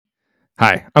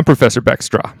Hi, I'm Professor Beck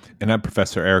Strah. And I'm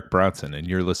Professor Eric Bronson, and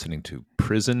you're listening to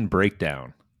Prison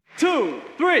Breakdown. 2,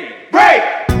 3, break!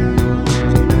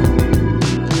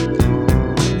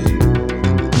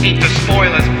 Hate to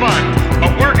spoil his fun,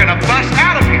 but we're gonna bust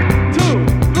out of here. 2,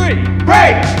 3,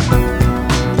 break!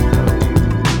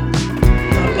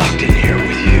 I'm locked in here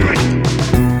with you.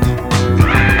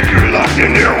 You're locked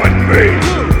in here with me.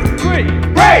 2, 3,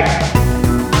 break!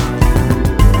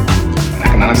 I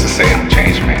can honestly say I'm a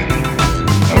changed man.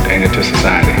 No danger to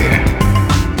society here.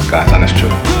 God's honest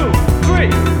truth. 2, 3,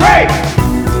 break!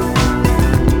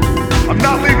 I'm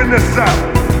not leaving this cell.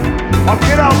 I'll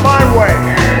get out my way.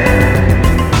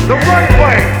 The right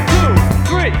way. 2,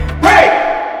 3, break!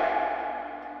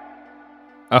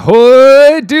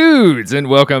 Ahoy, dudes, and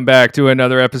welcome back to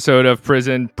another episode of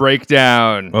Prison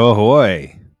Breakdown. Oh,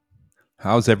 boy.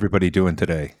 How's everybody doing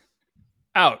today?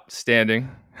 Outstanding.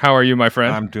 How are you, my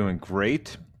friend? I'm doing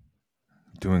great.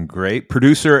 Doing great.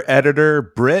 Producer,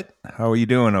 editor, Britt, how are you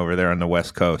doing over there on the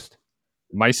West Coast?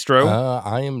 Maestro?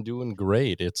 I am doing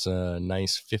great. It's a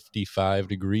nice 55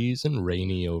 degrees and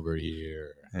rainy over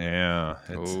here. Yeah.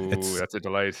 That's a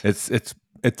delight.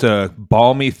 It's a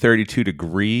balmy 32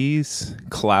 degrees,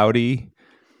 cloudy,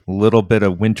 little bit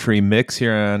of wintry mix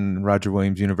here on Roger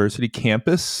Williams University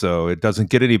campus. So it doesn't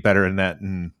get any better than that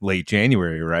in late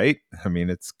January, right? I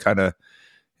mean, it's kind of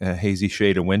a hazy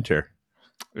shade of winter.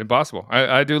 Impossible.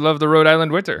 I do love the Rhode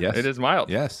Island winter. Yes. It is mild.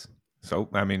 Yes. So,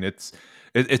 I mean, it's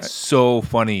so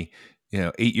funny.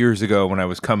 8 years ago when I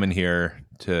was coming here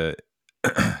to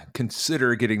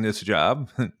consider getting this job,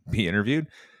 be interviewed,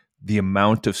 the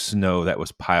amount of snow that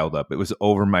was piled up, it was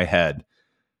over my head.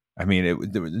 I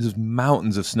mean, there was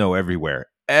mountains of snow everywhere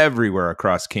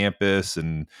across campus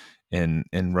and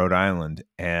in Rhode Island.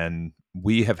 And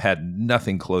we have had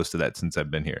nothing close to that since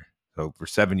I've been here. So for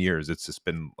 7 years, it's just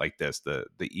been like this. The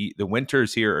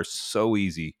winters here are so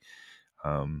easy.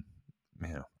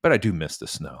 But I do miss the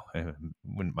snow. I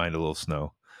wouldn't mind a little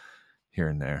snow here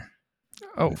and there.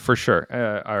 Oh, for sure.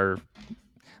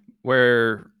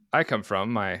 Where I come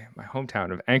from, my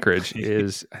hometown of Anchorage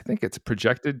is, I think it's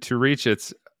projected to reach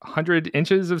its 100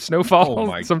 inches of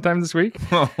snowfall sometime this week.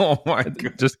 Oh my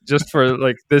god! Just for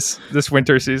like this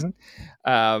winter season,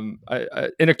 an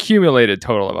accumulated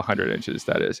total of 100 inches,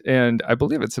 that is, and I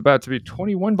believe it's about to be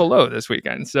 21 below this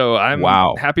weekend. So I'm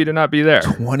happy to not be there.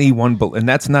 21 below, and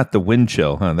that's not the wind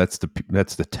chill, huh? That's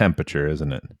the temperature,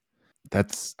 isn't it?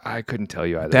 I couldn't tell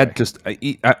you either. That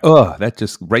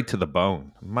just right to the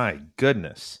bone. My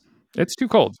goodness, it's too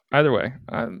cold either way.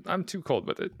 I'm too cold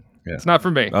with it. Yeah. It's not for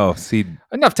me. Oh, see,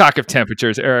 enough talk of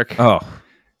temperatures, Eric. Oh,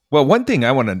 well, one thing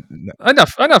I want to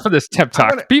enough of this temp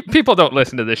talk. People don't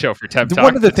listen to the show for temp talk.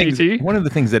 One of the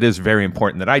things that is very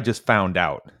important that I just found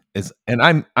out is,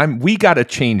 and we got to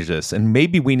change this, and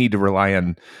maybe we need to rely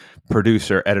on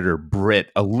producer editor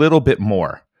Britt a little bit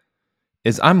more.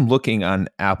 Is I'm looking on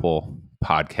Apple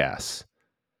Podcasts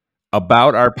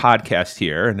about our podcast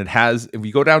here, and it has, if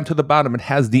you go down to the bottom, it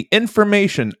has the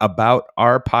information about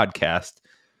our podcast.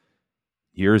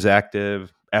 Years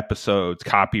active, episodes,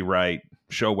 copyright,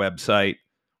 show website,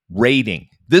 rating.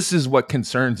 This is what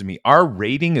concerns me. Our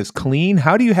rating is clean.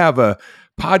 How do you have a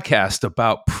podcast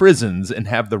about prisons and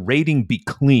have the rating be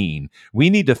clean? We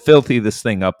need to filthy this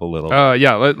thing up a little.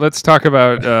 Yeah, let's talk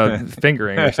about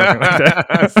fingering or something like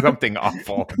that. Something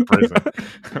awful in prison.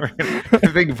 I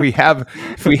think if we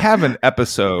have an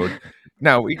episode,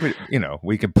 now we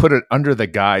could put it under the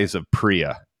guise of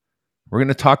PREA. We're going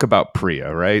to talk about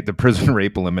PREA, right? The Prison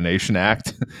Rape Elimination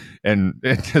Act, and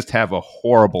just have a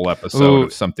horrible episode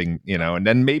of something, and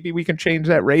then maybe we can change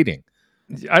that rating.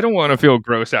 I don't want to feel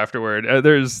gross afterward. I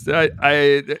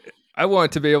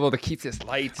want to be able to keep this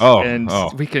light,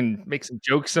 we can make some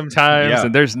jokes sometimes,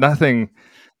 and there's nothing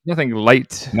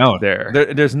light there.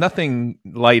 There's nothing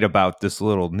light about this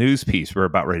little news piece we're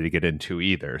about ready to get into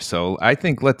either. So I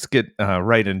think let's get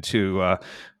right into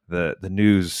the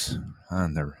news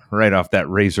right off that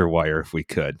razor wire, if we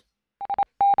could.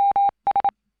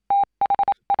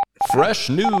 Fresh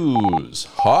news,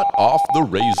 hot off the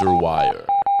razor wire.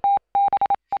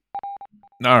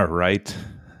 All right,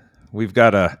 we've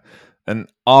got an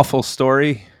awful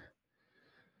story,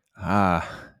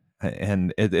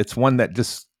 and it's one that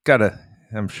just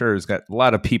I'm sure has got a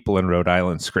lot of people in Rhode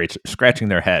Island scratching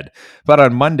their head. But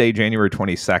on Monday, January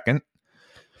 22nd,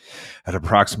 at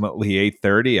approximately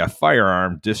 8:30, a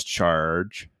firearm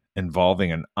discharge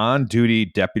involving an on-duty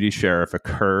deputy sheriff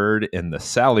occurred in the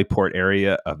Sallyport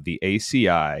area of the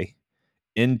ACI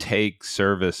intake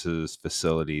services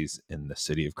facilities in the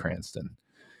city of Cranston.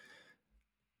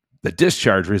 The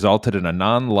discharge resulted in a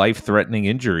non-life-threatening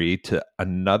injury to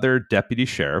another deputy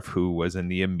sheriff who was in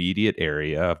the immediate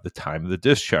area of the time of the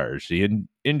discharge. The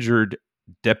injured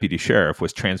deputy sheriff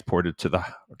was transported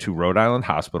to Rhode Island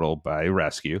Hospital by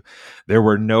rescue. There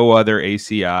were no other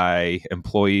ACI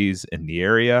employees in the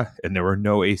area, and there were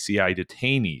no ACI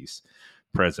detainees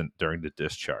present during the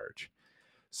discharge.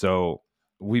 So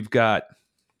we've got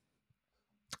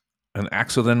an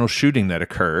accidental shooting that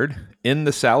occurred in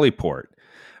the Sallyport.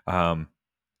 And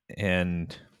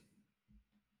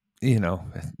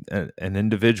an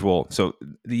individual. So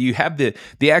you have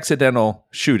the accidental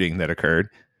shooting that occurred,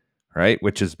 right?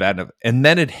 Which is bad enough. And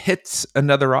then it hits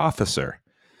another officer.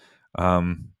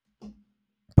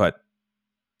 But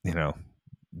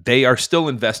they are still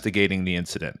investigating the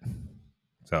incident.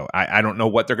 So I don't know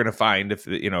what they're going to find if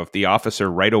the officer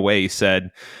right away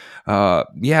said,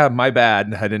 yeah, my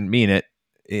bad, I didn't mean it.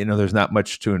 There's not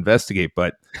much to investigate,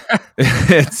 but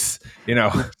it's,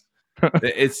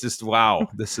 it's just, wow,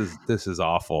 this is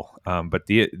awful. But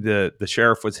the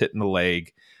sheriff was hit in the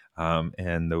leg,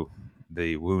 and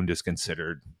the wound is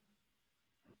considered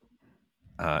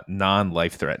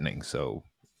non-life threatening. So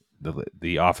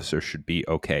the officer should be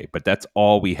okay. But that's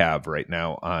all we have right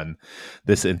now on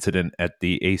this incident at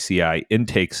the ACI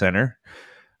Intake Center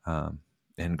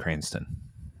in Cranston.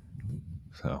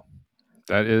 So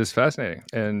that is fascinating.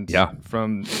 And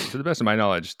to the best of my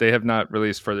knowledge, they have not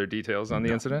released further details on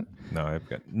the incident. No, I've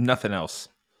got nothing else.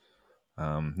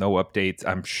 No updates.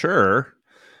 I'm sure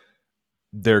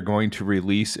they're going to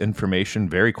release information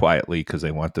very quietly because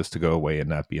they want this to go away and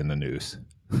not be in the news.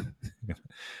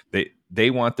 They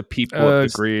want the people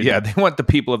they want the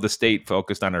people of the state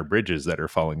focused on our bridges that are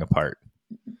falling apart.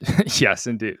 Yes,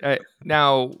 indeed.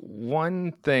 Now,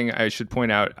 one thing I should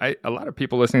point out, a lot of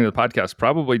people listening to the podcast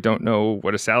probably don't know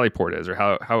what a Sallyport is or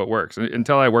how it works.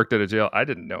 Until I worked at a jail, I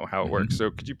didn't know how it works.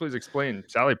 So could you please explain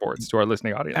Sallyports to our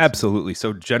listening audience? Absolutely.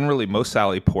 So generally, most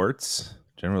Sallyports,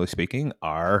 generally speaking,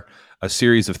 are a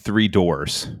series of 3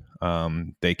 doors.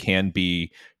 They can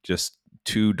be just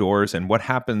 2 doors. And what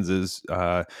happens is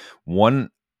one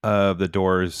of the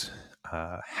doors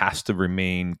has to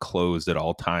remain closed at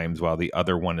all times while the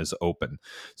other one is open.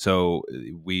 So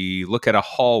we look at a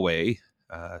hallway.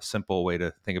 A simple way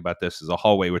to think about this is a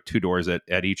hallway with 2 doors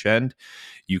at each end.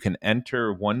 You can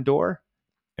enter one door,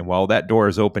 and while that door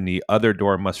is open, the other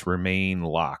door must remain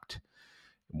locked.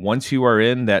 Once you are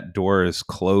in, that door is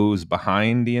closed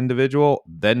behind the individual,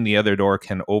 then the other door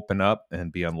can open up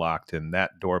and be unlocked, and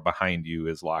that door behind you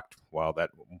is locked while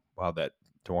that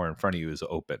door in front of you is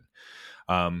open.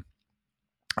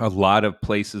 A lot of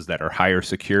places that are higher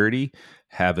security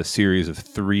have a series of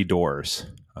 3 doors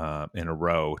in a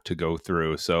row to go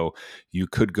through. So you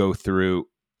could go through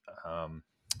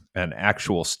an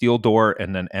actual steel door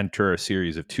and then enter a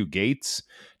series of 2 gates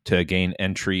to gain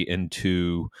entry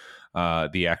into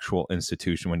the actual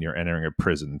institution when you're entering a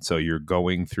prison. So you're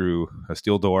going through a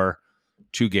steel door,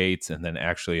 2 gates, and then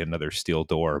actually another steel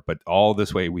door. But all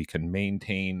this way we can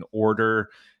maintain order,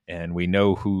 and we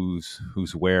know who's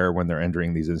where when they're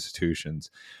entering these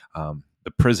institutions.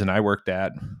 The prison I worked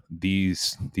at,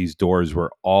 these doors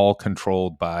were all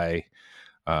controlled by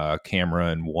camera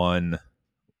and one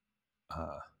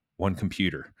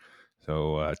computer.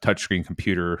 So a touchscreen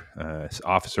computer,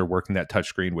 officer working that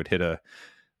touchscreen would hit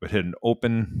an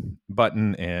open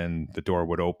button and the door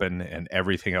would open, and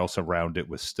everything else around it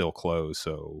was still closed.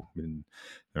 So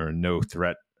there were no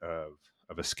threat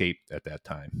of escape at that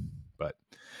time. But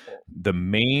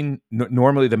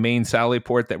normally the main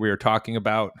Sallyport that we were talking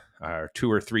about are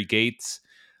 2 or 3 gates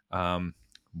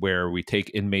where we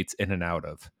take inmates in and out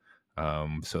of.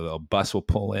 So the bus will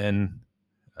pull in,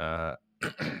 the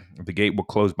gate will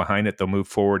close behind it. They'll move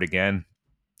forward again.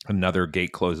 Another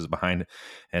gate closes behind it,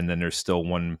 and then there's still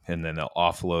one, and then they'll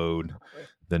offload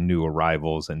the new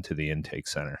arrivals into the intake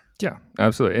center. Yeah,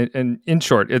 absolutely. And in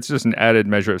short, it's just an added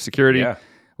measure of security. Yeah.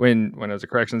 When I was a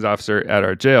corrections officer at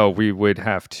our jail, we would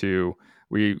have to,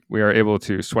 we are able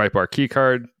to swipe our key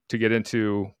card to get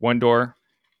into one door.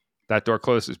 That door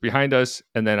closes behind us,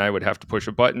 and then I would have to push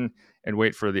a button and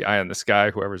wait for the eye on the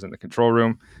sky, whoever's in the control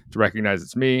room, to recognize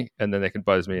it's me, and then they can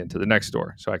buzz me into the next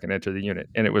door so I can enter the unit.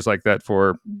 And it was like that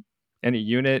for any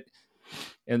unit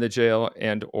in the jail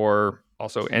and or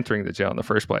also entering the jail in the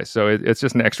first place. So it's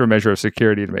just an extra measure of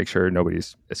security to make sure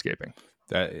nobody's escaping.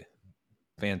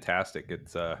 Fantastic.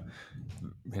 It's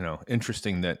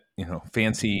interesting that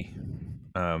fancy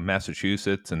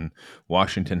Massachusetts and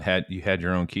Washington had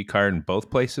your own key card in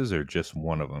both places, or just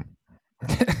one of them?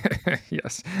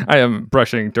 Yes, I am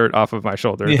brushing dirt off of my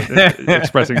shoulder,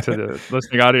 expressing to the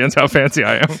listening audience how fancy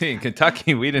I am. See, in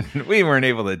Kentucky, we weren't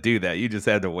able to do that. You just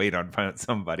had to wait on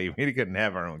somebody. We couldn't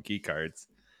have our own key cards.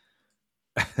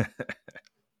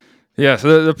 Yeah,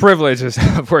 so the privileges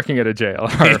of working at a jail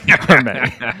are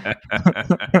many.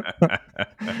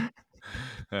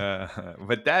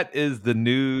 But that is the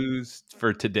news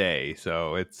for today.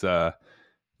 So it's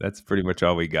that's pretty much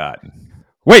all we got.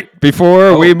 Wait,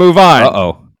 before we move on,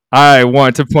 Uh-oh. I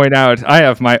want to point out I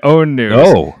have my own news.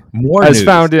 Oh, more as news.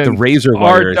 found in the razor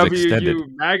wire RWU is extended.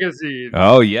 magazine.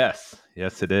 Oh, yes.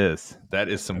 Yes, it is. That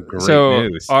is some great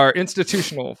news. Our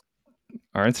institutional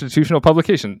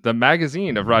publication, the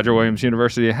magazine of Roger Williams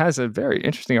University, has a very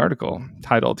interesting article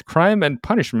titled "Crime and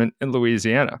Punishment in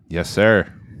Louisiana." Yes,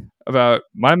 sir. About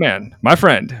my man, my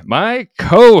friend, my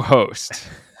co-host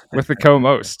with the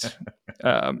co-most,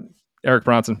 Eric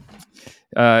Bronson.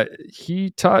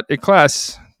 He taught a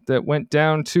class that went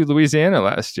down to Louisiana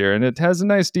last year, and it has a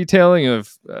nice detailing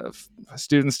of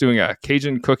students doing a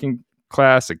Cajun cooking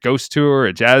class, a ghost tour,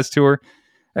 a jazz tour.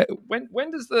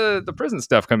 When does the prison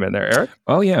stuff come in there, Eric?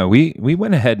 Oh yeah, we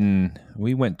went ahead and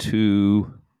we went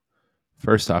to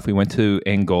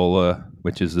Angola,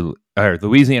 which is the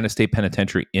Louisiana State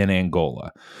Penitentiary in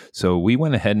Angola. So we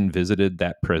went ahead and visited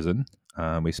that prison.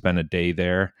 We spent a day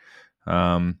there.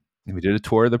 We did a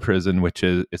tour of the prison,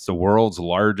 it's the world's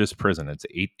largest prison. It's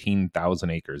 18,000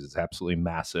 acres. It's absolutely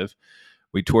massive.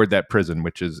 We toured that prison,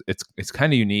 which is it's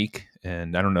kind of unique.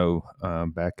 And I don't know,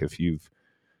 Beck, if you've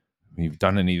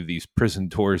done any of these prison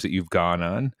tours that you've gone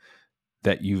on,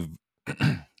 that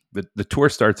the tour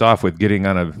starts off with getting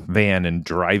on a van and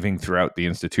driving throughout the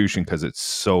institution because it's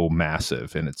so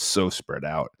massive and it's so spread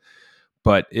out.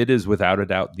 But it is without a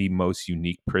doubt the most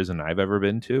unique prison I've ever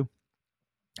been to.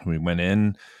 We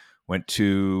went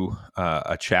to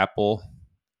a chapel,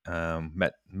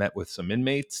 met with some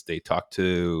inmates. They talked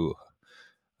to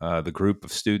the group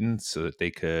of students so that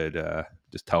they could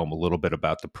just tell them a little bit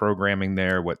about the programming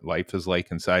there, what life is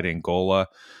like inside Angola.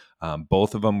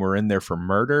 Both of them were in there for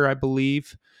murder, I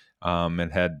believe,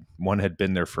 and one had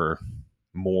been there for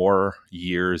more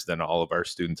years than all of our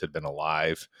students had been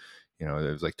alive. It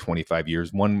was like 25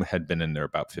 years. One had been in there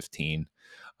about 15.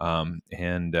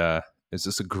 It's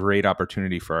just a great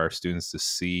opportunity for our students to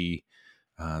see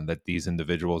that these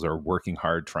individuals are working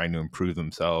hard, trying to improve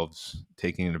themselves,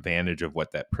 taking advantage of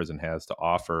what that prison has to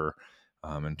offer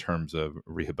in terms of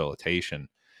rehabilitation.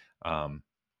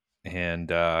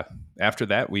 And after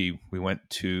that, we went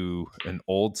to an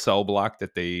old cell block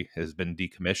that has been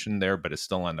decommissioned there, but is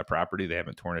still on the property. They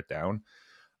haven't torn it down,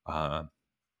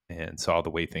 and saw the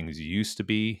way things used to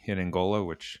be in Angola,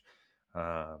 which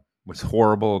was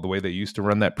horrible, the way they used to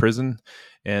run that prison.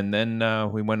 And then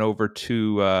we went over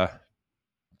to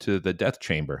the death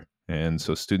chamber, and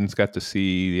so students got to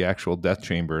see the actual death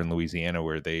chamber in Louisiana,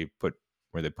 where they put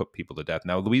people to death.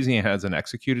 Now, Louisiana hasn't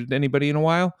executed anybody in a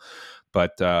while,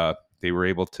 but they were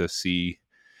able to see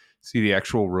the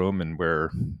actual room, and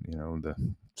where the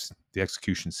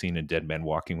execution scene in Dead Man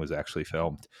Walking was actually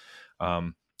filmed.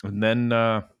 And then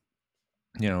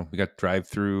we got to drive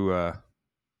through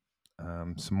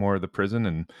some more of the prison,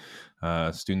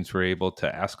 and students were able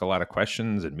to ask a lot of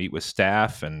questions and meet with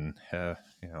staff, and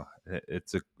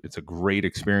it's a great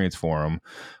experience for them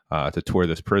to tour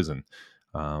this prison.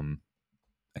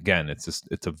 Again,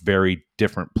 it's a very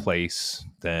different place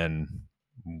than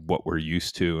what we're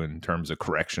used to in terms of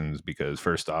corrections, because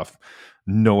first off,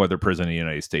 no other prison in the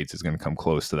United States is going to come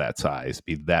close to that size,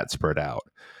 be that spread out.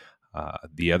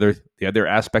 The other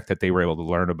aspect that they were able to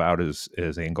learn about is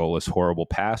Angola's horrible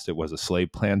past. It was a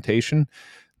slave plantation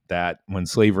that, when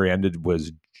slavery ended,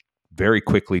 was very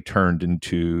quickly turned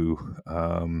into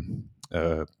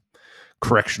a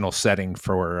correctional setting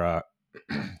for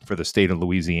the state of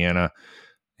Louisiana,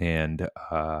 and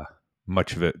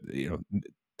much of it,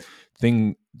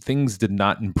 things did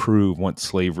not improve once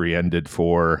slavery ended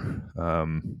for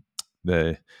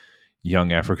the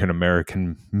young African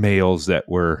American males that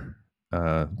were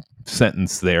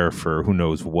sentenced there for who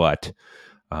knows what.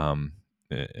 When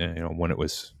it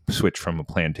was switched from a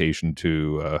plantation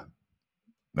to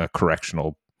a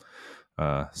correctional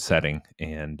setting,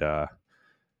 and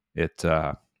it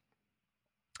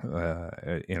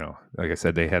like I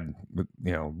said, they had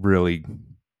really,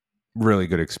 really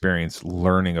good experience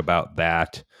learning about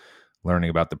that, learning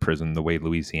about the prison, the way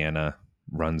Louisiana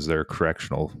runs their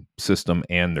correctional system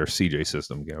and their CJ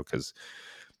system, because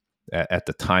at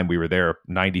the time we were there,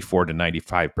 94 to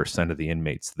 95% of the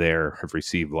inmates there have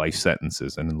received life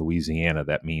sentences. And in Louisiana,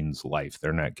 that means life.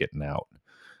 They're not getting out.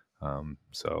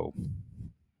 So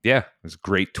yeah, it was a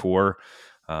great tour.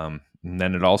 And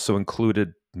then it also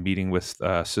included meeting with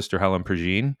Sister Helen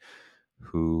Pergine,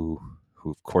 who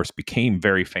of course became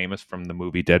very famous from the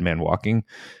movie Dead Man Walking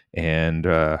and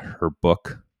her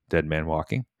book Dead Man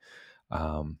Walking.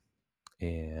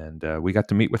 And we got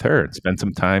to meet with her and spend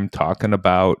some time talking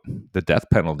about the death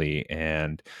penalty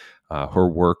and her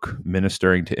work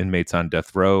ministering to inmates on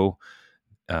death row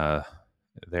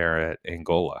there at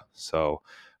Angola. So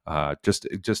just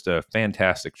a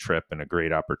fantastic trip and a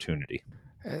great opportunity.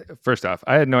 First off,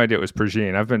 I had no idea it was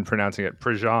Pergine. I've been pronouncing it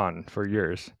Prejean for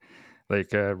years,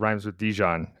 like rhymes with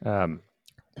Dijon.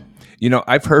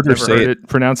 I've heard her say it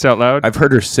pronounced out loud. I've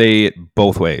heard her say it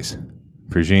both ways,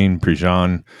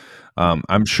 Prejean.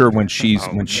 I'm sure when she's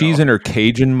in her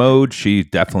Cajun mode, she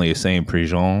definitely is saying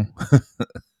Prejean.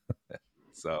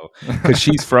 So, because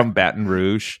she's from Baton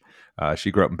Rouge, she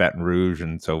grew up in Baton Rouge,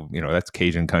 and so that's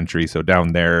Cajun country. So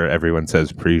down there, everyone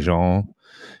says Prejean,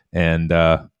 and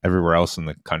everywhere else in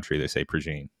the country they say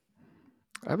Pergine.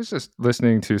 I was just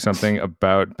listening to something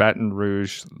about Baton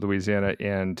Rouge, Louisiana,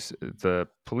 and the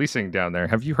policing down there.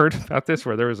 Have you heard about this?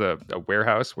 Where there was a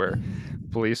warehouse where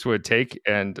police would take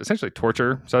and essentially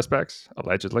torture suspects,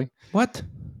 allegedly. What?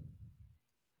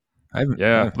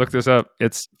 Look this up.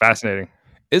 It's fascinating.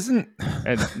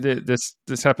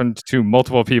 This happened to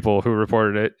multiple people who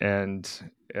reported it, and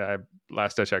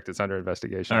last I checked, it's under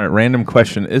investigation. All right, random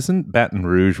question: isn't Baton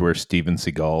Rouge where Steven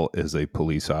Seagal is a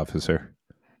police officer?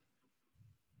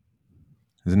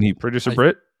 Isn't he? Producer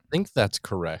Britt? I think that's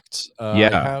correct. Yeah.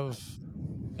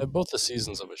 I have both the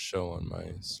seasons of a show on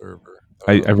my server.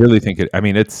 I really think it. I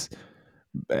mean, it's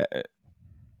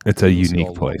a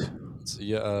unique place. It's,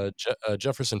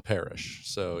 Jefferson Parish.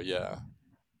 So yeah,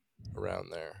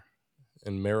 around there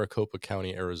in Maricopa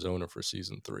County, Arizona for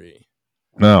season 3.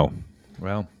 No,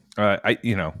 well, Oh, I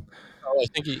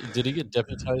think did he get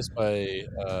deputized by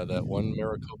that one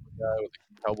Maricopa guy with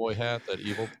the cowboy hat, that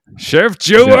evil Sheriff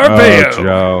Joe Arpaio. Oh,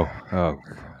 Joe. Oh,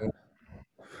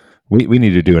 we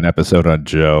need to do an episode on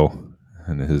Joe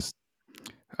and his.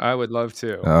 I would love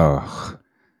to. Oh,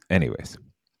 anyways,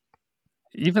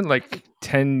 even like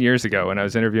 10 years ago when I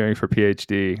was interviewing for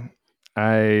PhD,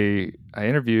 I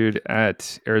interviewed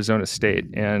at Arizona State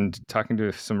and talking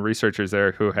to some researchers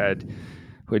there who had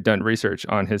done research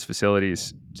on his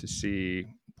facilities to see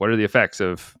what are the effects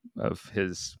of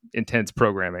his intense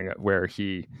programming, where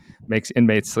he makes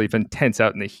inmates sleep in tents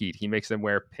out in the heat. He makes them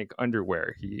wear pink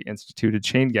underwear. He instituted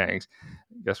chain gangs.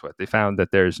 Guess what? They found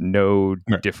that there's no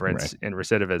difference in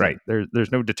recidivism. Right.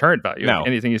 There's no deterrent value. No.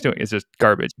 Anything he's doing is just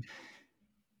garbage.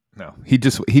 No, he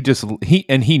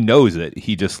knows it.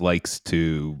 He just likes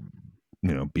to,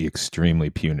 be extremely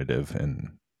punitive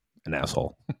and an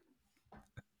asshole.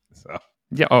 So.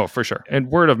 Yeah, oh, for sure. And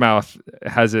word of mouth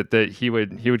has it that he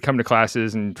would come to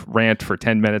classes and rant for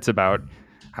 10 minutes about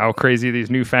how crazy these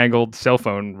newfangled cell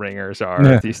phone ringers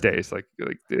are these days. Like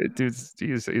dude's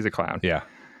he's a clown. Yeah.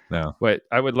 No. But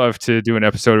I would love to do an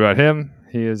episode about him.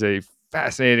 He is a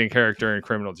fascinating character in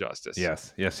criminal justice.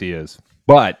 Yes, he is.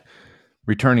 But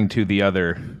returning to the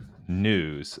other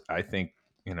news, I think,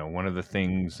 one of the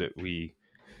things that we,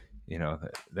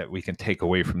 that we can take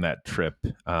away from that trip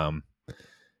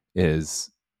is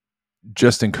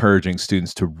just encouraging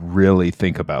students to really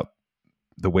think about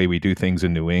the way we do things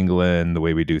in New England, the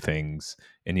way we do things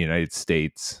in the United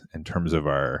States in terms of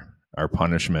our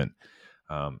punishment.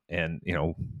 And,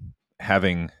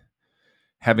 having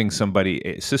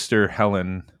somebody, Sister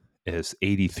Helen is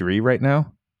 83 right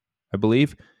now, I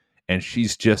believe. And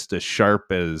she's just as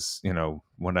sharp as,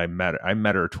 when I met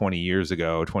her 21 years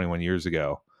ago.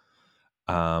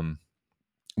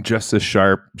 Just as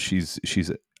sharp. She's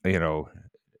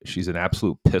an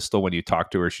absolute pistol when you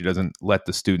talk to her. She doesn't let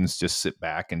the students just sit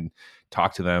back and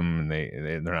talk to them, and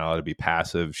they're not allowed to be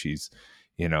passive. She's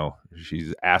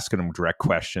asking them direct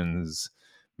questions,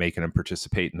 making them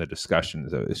participate in the discussion.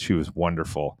 She was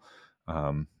wonderful.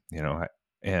 I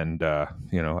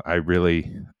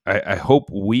hope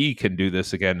we can do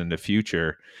this again in the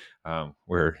future,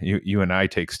 where you and I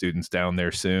take students down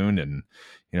there soon, and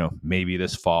maybe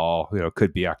this fall,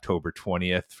 could be October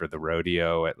 20th for the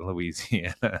rodeo at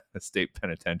Louisiana State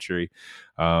Penitentiary,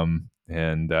 and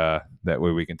that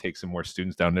way we can take some more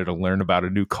students down there to learn about a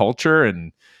new culture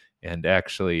and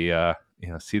actually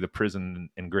see the prison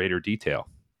in greater detail.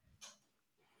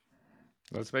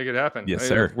 Let's make it happen. Yes,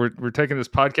 sir. We're taking this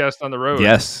podcast on the road.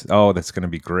 Yes. Oh, that's going to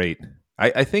be great.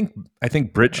 I think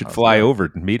Britt should fly over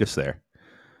and meet us there.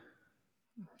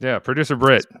 Yeah, producer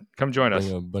Britt, come join us.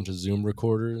 A bunch of Zoom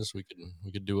recorders. We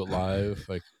could do it live.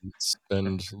 I could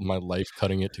spend my life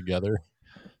cutting it together.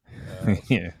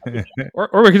 Yeah.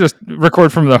 or we could just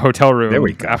record from the hotel room. There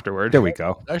we go. Afterward. There we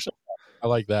go. Actually, I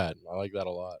like that. I like that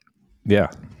a lot. Yeah.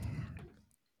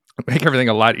 Make everything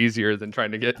a lot easier than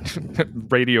trying to get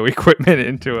radio equipment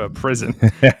into a prison.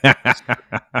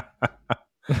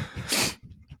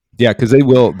 Yeah, because they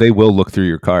will look through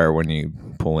your car when you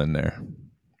pull in there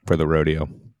for the rodeo.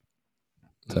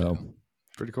 So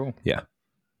pretty cool. Yeah.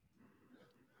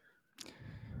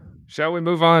 Shall we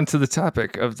move on to the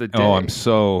topic of the day? Oh, I'm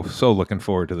so looking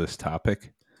forward to this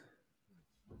topic.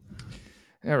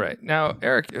 All right. Now,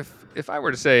 Eric, if I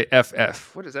were to say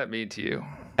FF, what does that mean to you?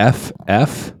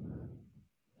 FF?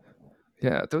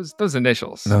 Yeah, those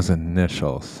initials. Those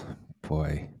initials.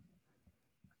 Boy.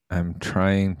 I'm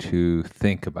trying to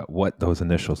think about what those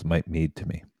initials might mean to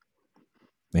me.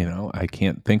 You know, I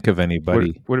can't think of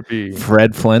anybody. Would it be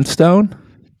Fred Flintstone?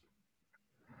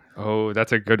 Oh,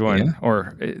 that's a good one. Yeah.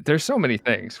 Or there's so many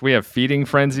things. We have feeding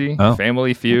frenzy,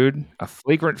 family feud, a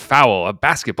flagrant foul, a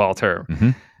basketball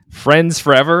term, friends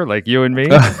forever, like you and me.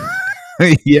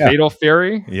 Yeah. Fatal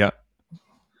Fury. Yeah.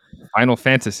 Final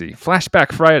Fantasy,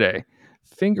 Flashback Friday,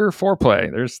 finger foreplay.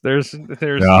 There's.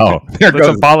 No, let's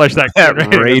abolish that.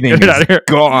 Rating is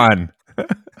gone.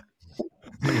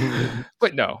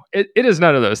 But no, it is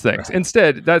none of those things.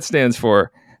 Instead, that stands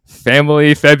for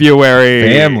Family February.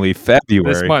 Family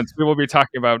February. This month, we will be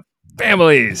talking about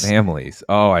families. Families.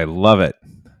 Oh, I love it.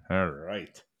 All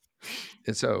right.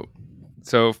 And so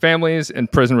families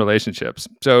and prison relationships.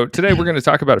 So today we're going to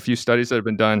talk about a few studies that have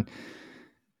been done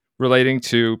relating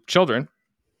to children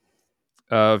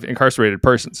of incarcerated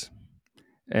persons.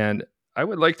 And I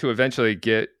would like to eventually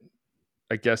get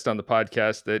a guest on the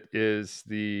podcast that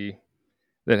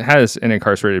has an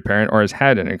incarcerated parent or has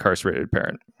had an incarcerated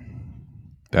parent.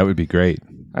 That would be great.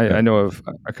 I know of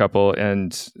a couple,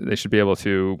 and they should be able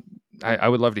to. I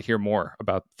would love to hear more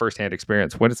about firsthand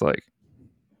experience, what it's like.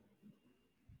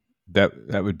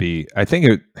 That would be. I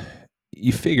think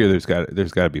you figure there's got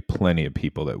to be plenty of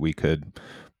people that we could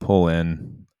pull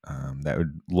in that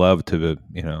would love to,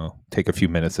 take a few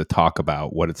minutes to talk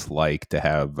about what it's like to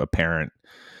have a parent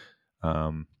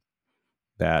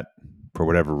that, for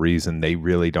whatever reason, they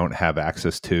really don't have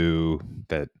access to,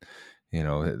 that,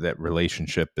 that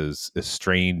relationship is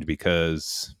strained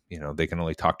because, they can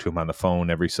only talk to them on the phone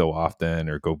every so often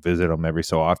or go visit them every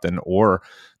so often, or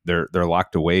they're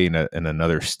locked away in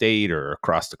another state or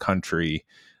across the country.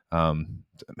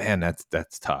 Man,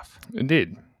 that's tough.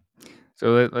 Indeed.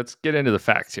 So let's get into the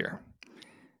facts here.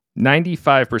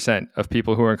 95% of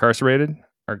people who are incarcerated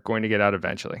are going to get out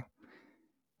eventually.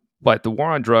 But the war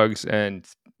on drugs and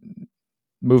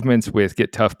movements with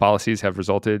get tough policies have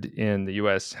resulted in the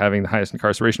U.S. having the highest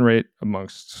incarceration rate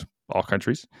amongst all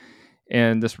countries.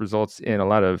 And this results in a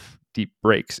lot of deep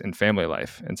breaks in family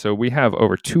life. And so we have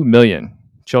over 2 million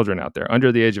children out there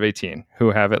under the age of 18 who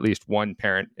have at least one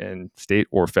parent in state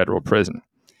or federal prison.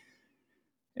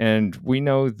 And we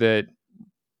know that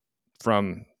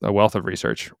from a wealth of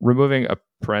research, removing a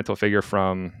parental figure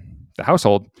from the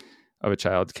household of a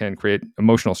child can create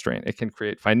emotional strain. It can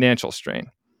create financial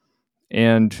strain.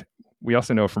 And we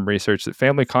also know from research that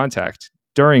family contact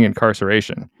during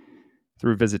incarceration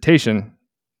through visitation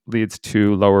leads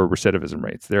to lower recidivism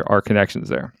rates. There are connections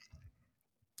there.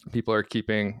 People are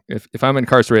keeping, if I'm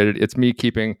incarcerated, it's me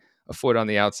keeping a foot on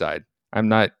the outside. I'm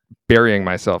not burying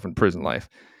myself in prison life.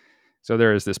 So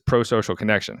there is this pro-social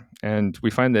connection. And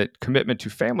we find that commitment to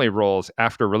family roles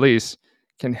after release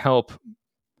can help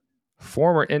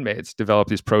former inmates develop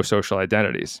these pro-social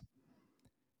identities.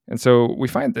 And so we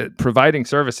find that providing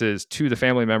services to the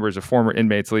family members of former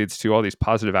inmates leads to all these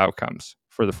positive outcomes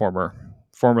for the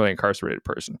formerly incarcerated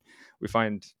person. We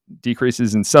find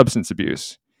decreases in substance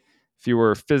abuse,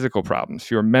 fewer physical problems,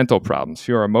 fewer mental problems,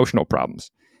 fewer emotional problems.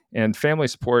 And family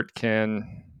support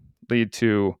can lead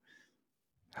to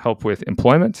help with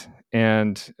employment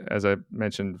and, as I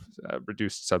mentioned,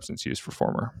 reduced substance use for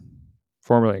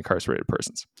formerly incarcerated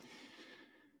persons.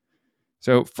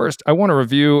 So first, I want to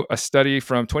review a study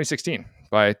from 2016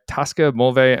 by Tosca,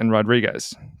 Mulvey, and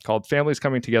Rodriguez called Families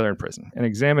Coming Together in Prison, an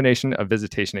examination of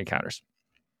visitation encounters.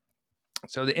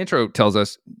 So the intro tells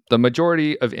us the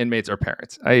majority of inmates are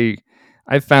parents. I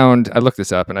looked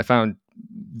this up and I found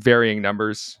varying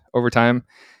numbers over time.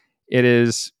 It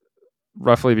is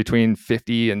roughly between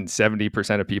 50 and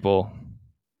 70% of people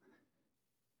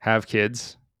have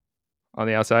kids on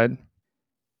the outside.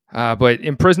 But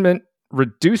imprisonment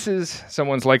reduces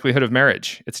someone's likelihood of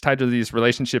marriage. It's tied to these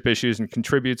relationship issues and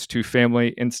contributes to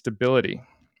family instability.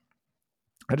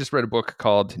 I just read a book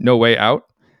called No Way Out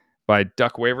by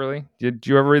Duck Waverly. Did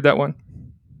you ever read that one?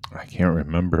 I can't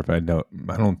remember if I don't.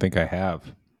 I don't think I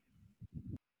have.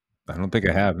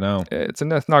 No. It's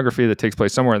an ethnography that takes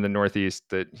place somewhere in the Northeast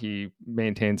that he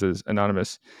maintains as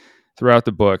anonymous throughout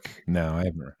the book. No, I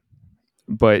haven't.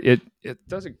 but it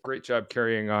does a great job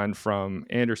carrying on from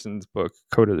Anderson's book,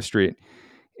 Code of the Street.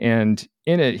 And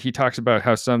in it, he talks about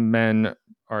how some men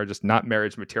are just not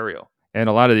marriage material. And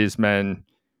a lot of these men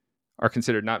are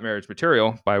considered not marriage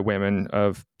material by women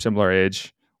of similar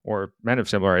age or men of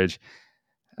similar age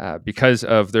because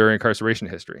of their incarceration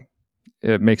history.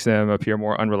 It makes them appear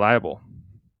more unreliable.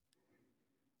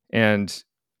 And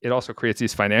it also creates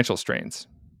these financial strains.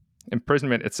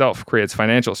 Imprisonment itself creates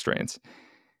financial strains.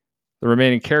 The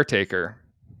remaining caretaker,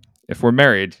 if we're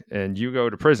married and you go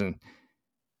to prison,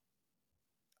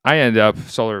 I end up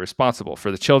solely responsible for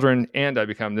the children, and I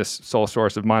become this sole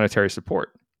source of monetary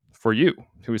support for you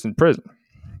who is in prison.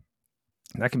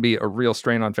 That can be a real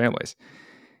strain on families.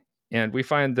 And we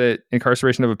find that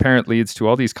incarceration of a parent leads to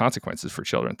all these consequences for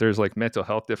children. There's like mental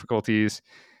health difficulties,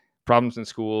 problems in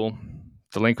school,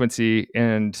 delinquency,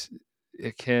 and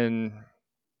it can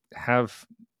have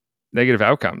negative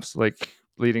outcomes, like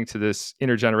leading to this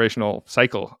intergenerational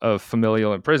cycle of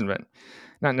familial imprisonment.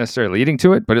 Not necessarily leading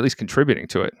to it, but at least contributing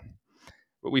to it.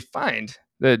 But we find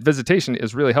that visitation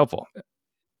is really helpful.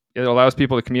 It allows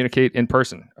people to communicate in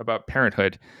person about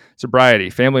parenthood,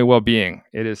 sobriety, family well-being.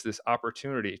 It is this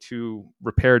opportunity to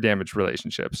repair damaged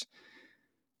relationships.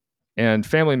 And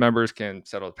family members can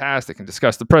settle the past, they can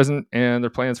discuss the present and their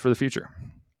plans for the future.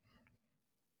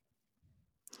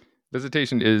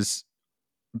 Visitation is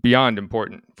beyond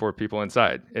important for people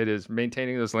inside. It is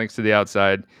maintaining those links to the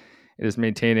outside. It is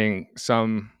maintaining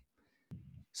some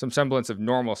semblance of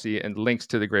normalcy and links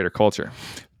to the greater culture.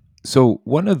 So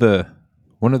one of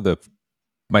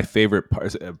my favorite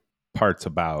parts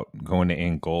about going to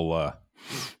Angola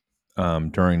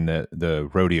during the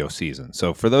rodeo season.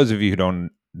 So for those of you who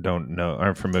don't know,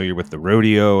 aren't familiar with the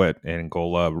rodeo at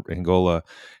Angola,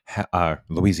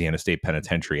 Louisiana State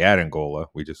Penitentiary at Angola,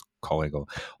 we just call Angola,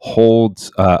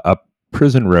 holds a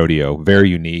prison rodeo, very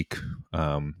unique.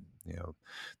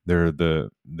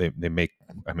 They make,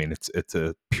 I mean, it's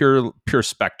a pure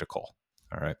spectacle.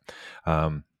 All right.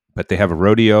 But they have a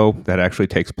rodeo that actually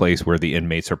takes place where the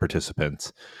inmates are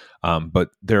participants.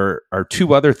 But there are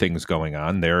two other things going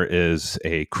on. There is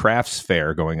a crafts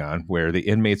fair going on where the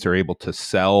inmates are able to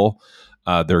sell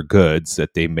their goods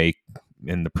that they make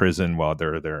in the prison while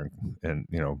they're there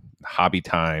in hobby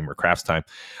time or crafts time.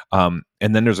 And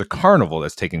then there's a carnival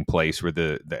that's taking place where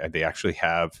they actually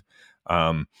have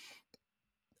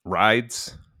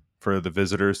rides for the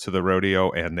visitors to the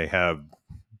rodeo, and they have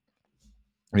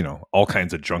all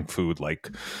kinds of junk food,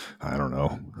 like, I don't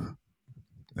know,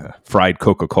 fried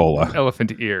Coca-Cola,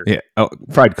 elephant ear,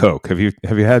 fried Coke. Have you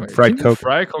had fried Coke?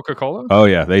 Fry Coca-Cola? Oh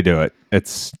yeah, they do it.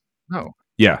 It's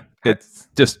it's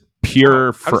just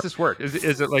pure. How does this work? Is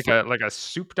it like a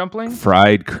soup dumpling?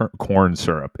 Fried corn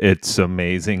syrup. It's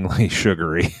amazingly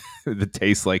sugary. It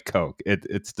tastes like Coke.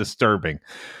 It's disturbing,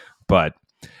 but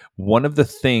one of the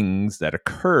things that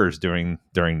occurs during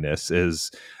this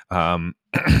is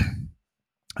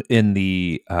in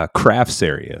the crafts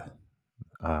area,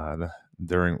 I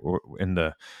don't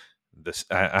know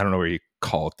where you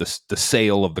call it, the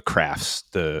sale of the crafts,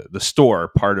 the store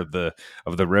part of the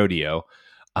rodeo.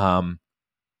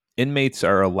 Inmates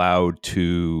are allowed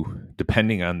to,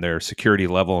 depending on their security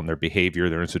level and their behavior,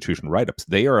 their institutional write-ups,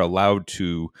 they are allowed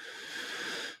to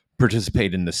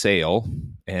participate in the sale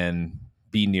and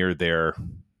be near their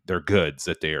goods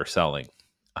that they are selling.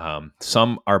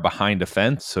 Some are behind a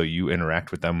fence, so you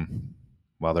interact with them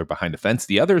while they're behind a fence.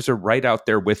 The others are right out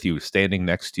there with you, standing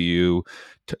next to you.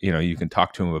 You can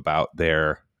talk to them about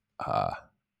their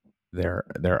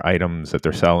items that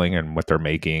they're selling and what they're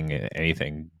making,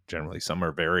 anything. Generally, some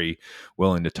are very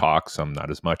willing to talk, some not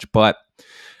as much. But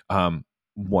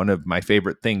one of my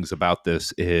favorite things about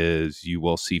this is you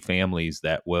will see families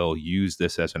that will use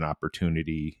this as an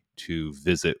opportunity to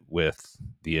visit with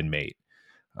the inmate.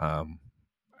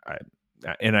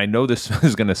 And I know this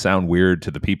is going to sound weird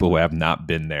to the people who have not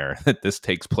been there, that this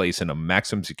takes place in a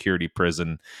maximum security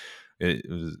prison. It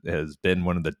has been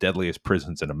one of the deadliest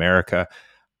prisons in America.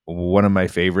 One of my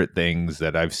favorite things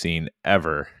that I've seen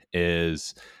ever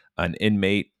is an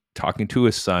inmate talking to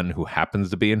his son who happens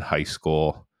to be in high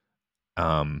school.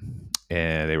 And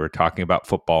they were talking about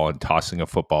football and tossing a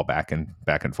football back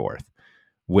and forth,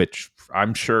 which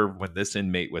I'm sure when this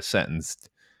inmate was sentenced,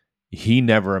 he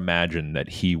never imagined that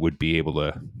he would be able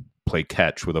to play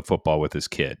catch with a football with his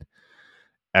kid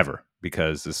ever,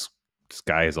 because this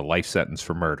guy has a life sentence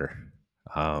for murder.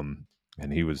 And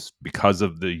he was, because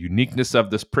of the uniqueness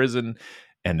of this prison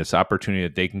and this opportunity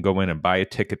that they can go in and buy a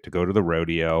ticket to go to the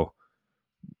rodeo,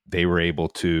 they were able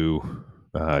to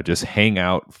just hang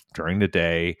out during the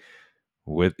day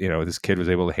with, this kid was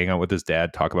able to hang out with his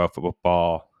dad, talk about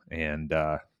football, and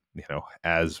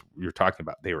as you're talking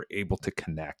about, they were able to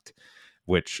connect,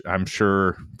 which I'm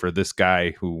sure for this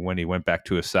guy who, when he went back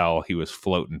to his cell, he was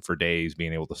floating for days,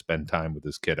 being able to spend time with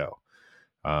his kiddo.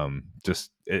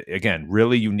 Again,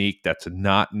 really unique. That's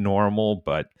not normal,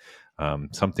 but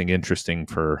something interesting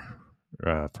for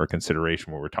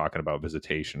consideration when we're talking about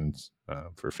visitations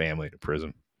for family to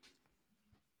prison.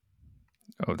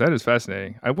 Oh, that is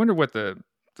fascinating. I wonder what the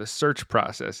search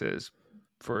process is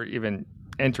for even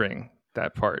entering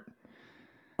that part.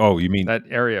 Oh, you mean that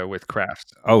area with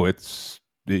crafts? Oh, it's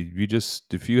you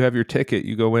just, if you have your ticket,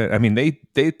 you go in. I mean, they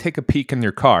take a peek in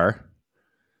your car,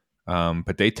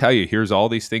 but they tell you here's all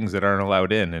these things that aren't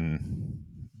allowed in, and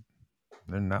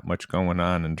there's not much going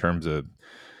on in terms of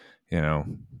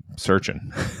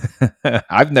searching.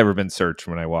 I've never been searched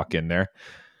when I walk in there.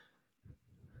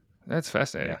 That's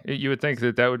fascinating. Yeah. You would think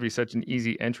that would be such an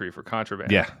easy entry for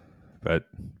contraband. Yeah, but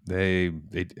they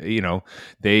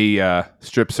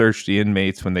strip search the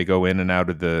inmates when they go in and out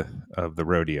of the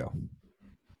rodeo.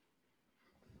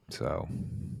 So,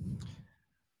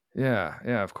 yeah,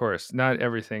 of course. Not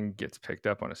everything gets picked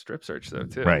up on a strip search, though.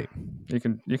 Too. Right. You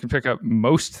can pick up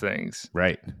most things.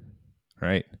 Right.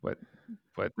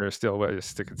 But there's still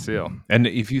ways to conceal. And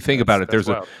if you think about it,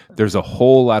 there's a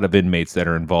whole lot of inmates that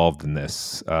are involved in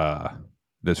this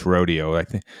rodeo.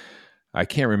 I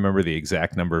can't remember the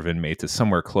exact number of inmates. It's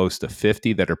somewhere close to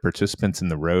 50 that are participants in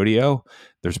the rodeo.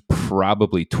 There's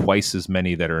probably twice as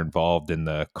many that are involved in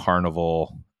the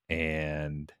carnival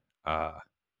and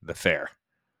the fair.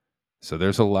 So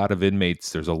there's a lot of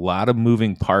inmates. There's a lot of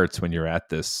moving parts when you're at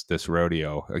this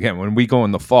rodeo. Again, when we go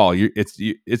in the fall,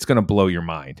 it's going to blow your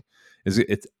mind.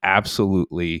 It's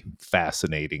absolutely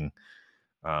fascinating.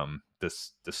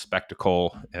 This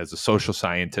spectacle. As a social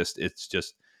scientist, it's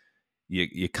just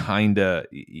you cannot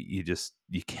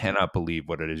believe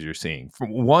what it is you're seeing. For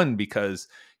one, because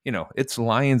it's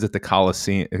lions at the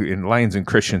Coliseum, and lions and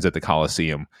Christians at the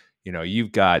Coliseum.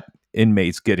 You've got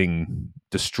inmates getting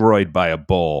destroyed by a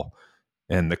bull,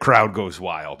 and the crowd goes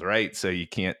wild, right? So you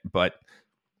can't. But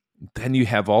then you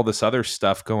have all this other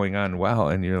stuff going on. Wow,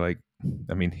 and you're like,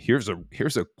 I mean, here's a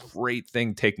great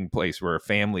thing taking place where a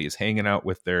family is hanging out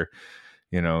with their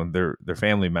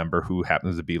family member who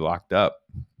happens to be locked up,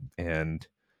 and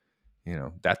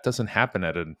that doesn't happen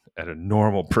at a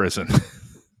normal prison.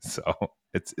 So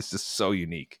it's just so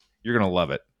unique. You're gonna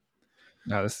love it.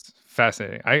 No, this is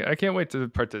fascinating. I can't wait to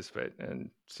participate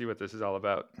and see what this is all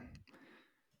about.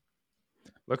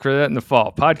 Look for that in the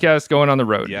fall. Podcast Going on the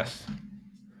Road. Yes,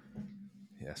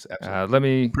 absolutely. Let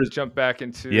me jump back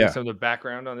into some of the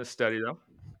background on this study, though.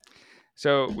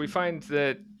 So we find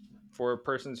that for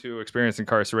persons who experience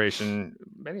incarceration,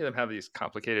 many of them have these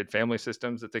complicated family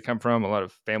systems that they come from. A lot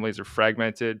of families are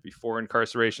fragmented before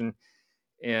incarceration,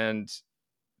 and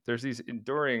there's these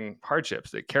enduring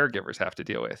hardships that caregivers have to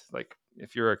deal with. Like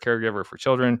if you're a caregiver for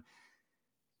children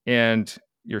and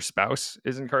your spouse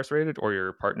is incarcerated, or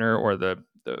your partner or the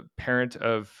parent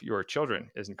of your children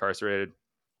is incarcerated,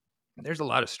 there's a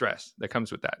lot of stress that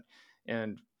comes with that.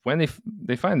 And when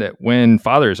they find that when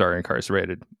fathers are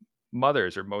incarcerated,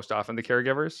 mothers are most often the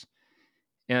caregivers.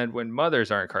 And when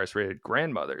mothers are incarcerated,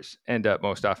 grandmothers end up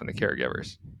most often the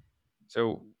caregivers.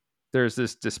 So there's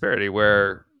this disparity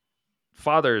where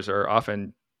fathers are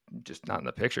often just not in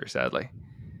the picture, sadly.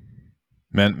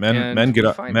 Men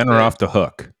are off the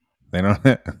hook. They don't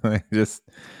just.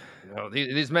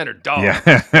 These men are dogs.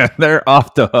 Yeah, they're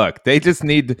off the hook. They just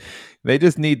need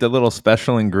the little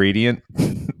special ingredient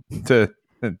to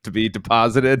be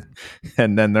deposited,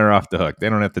 and then they're off the hook. They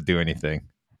don't have to do anything.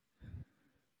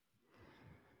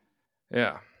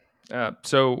 Yeah.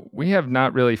 So we have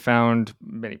not really found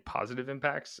many positive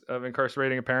impacts of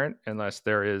incarcerating a parent unless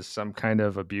there is some kind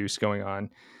of abuse going on.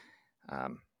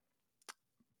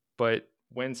 But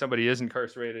when somebody is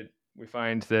incarcerated, we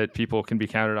find that people can be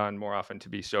counted on more often to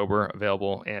be sober,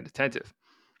 available, and attentive.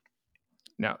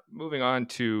 Now, moving on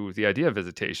to the idea of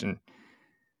visitation,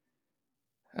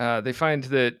 they find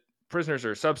that prisoners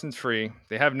are substance-free,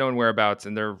 they have known whereabouts,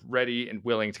 and they're ready and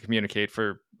willing to communicate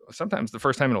for sometimes the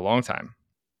first time in a long time.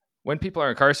 When people are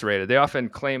incarcerated, they often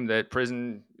claim that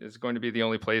prison is going to be the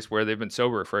only place where they've been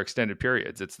sober for extended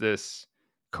periods. It's this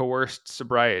coerced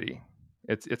sobriety.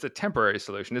 It's a temporary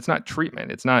solution. It's not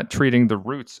treatment. It's not treating the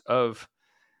roots of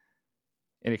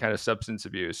any kind of substance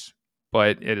abuse,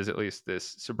 but it is at least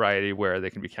this sobriety where they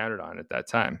can be counted on at that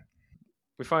time.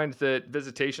 We find that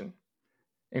visitation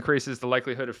increases the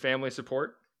likelihood of family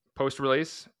support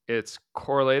post-release. It's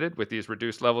correlated with these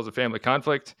reduced levels of family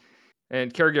conflict,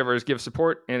 and caregivers give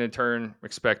support and in turn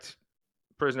expect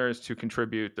prisoners to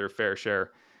contribute their fair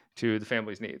share to the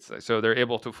family's needs. So they're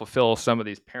able to fulfill some of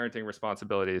these parenting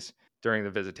responsibilities during the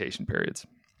visitation periods.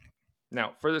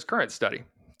 Now, for this current study,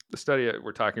 the study that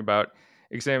we're talking about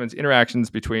examines interactions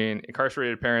between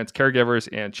incarcerated parents, caregivers,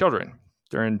 and children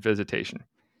during visitation.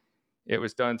 It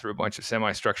was done through a bunch of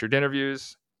semi-structured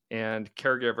interviews and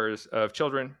caregivers of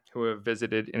children who have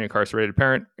visited an incarcerated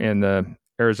parent in the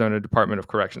Arizona Department of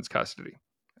Corrections custody.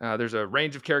 There's a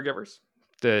range of caregivers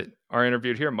that are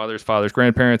interviewed here: mothers, fathers,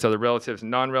 grandparents, other relatives,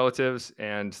 and non-relatives.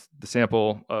 And the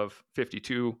sample of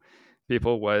 52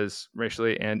 people was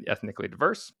racially and ethnically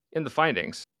diverse. In the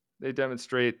findings, they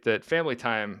demonstrate that family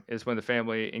time is when the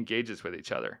family engages with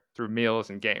each other through meals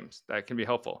and games. That can be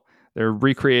helpful. They're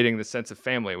recreating the sense of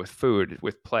family with food,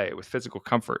 with play, with physical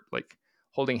comfort, like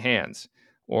holding hands,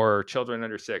 or children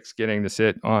under 6 getting to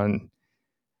sit on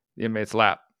the inmate's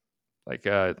lap, like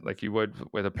you would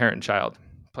with a parent and child,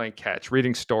 playing catch,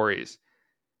 reading stories,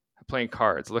 playing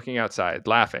cards, looking outside,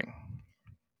 laughing.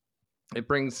 It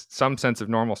brings some sense of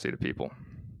normalcy to people.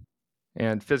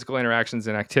 And physical interactions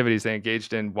and activities they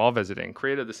engaged in while visiting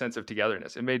created the sense of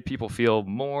togetherness. It made people feel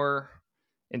more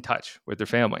in touch with their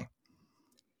family.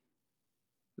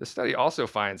 The study also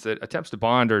finds that attempts to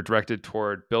bond are directed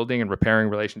toward building and repairing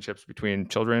relationships between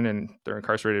children and their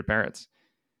incarcerated parents.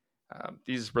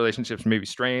 These relationships may be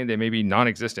strained, they may be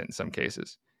non-existent in some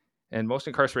cases. And most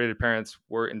incarcerated parents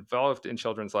were involved in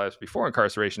children's lives before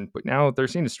incarceration, but now they're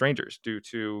seen as strangers due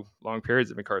to long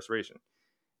periods of incarceration.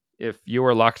 If you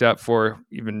were locked up for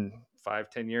even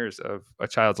 5-10 years of a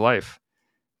child's life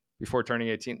before turning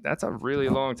 18, that's a really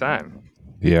long time.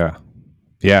 Yeah.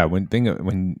 And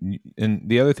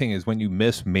the other thing is when you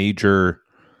miss major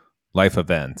life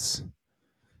events,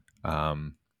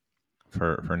 for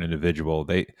an individual,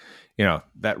 they,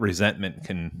 that resentment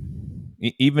can,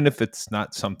 even if it's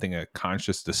not something a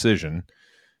conscious decision,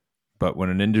 but when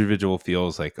an individual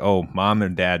feels like, oh, mom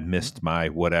and dad missed my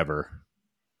whatever,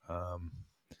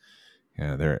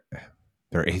 their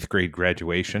 8th grade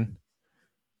graduation,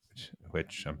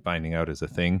 which I'm finding out is a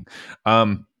thing.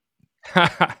 I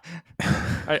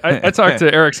talked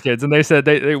to Eric's kids, and they said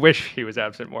they wish he was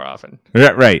absent more often.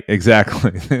 Yeah, right,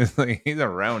 exactly. It's like he's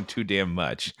around too damn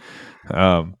much.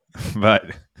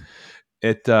 But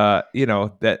it,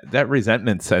 that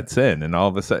resentment sets in, and all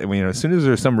of a sudden, as soon as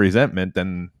there's some resentment,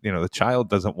 then the child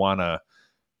doesn't want to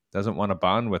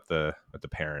bond with the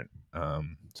parent.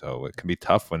 So it can be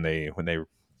tough when they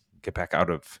get back out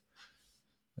of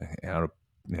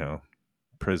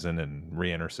prison and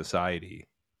re-enter society.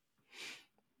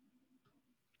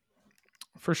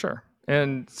 For sure.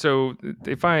 And so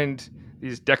they find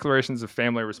these declarations of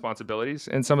family responsibilities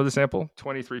in some of the sample.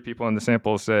 23 people in the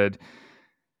sample said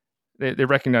they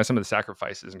recognize some of the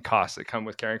sacrifices and costs that come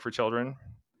with caring for children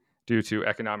due to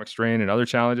economic strain and other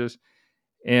challenges.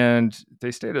 And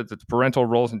they stated that the parental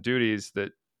roles and duties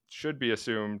that should be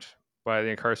assumed by the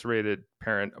incarcerated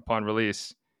parent upon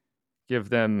release give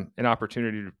them an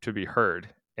opportunity to be heard.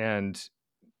 And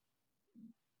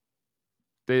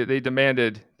they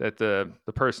demanded that the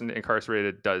person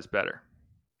incarcerated does better.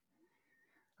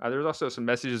 There was also some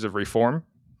messages of reform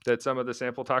that some of the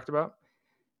sample talked about.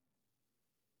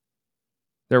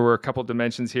 There were a couple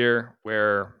dimensions here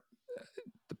where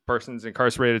the persons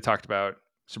incarcerated talked about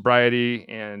sobriety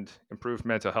and improved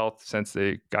mental health since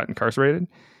they got incarcerated.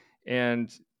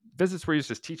 And visits were used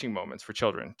as teaching moments for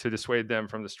children to dissuade them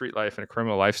from the street life and a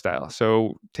criminal lifestyle.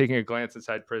 So taking a glance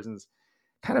inside prisons,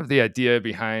 kind of the idea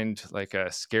behind like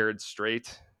a scared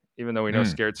straight, even though we know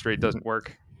scared straight doesn't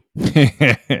work.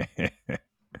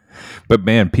 But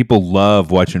man, people love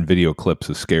watching video clips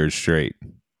of Scared Straight.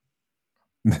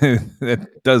 That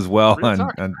does well on.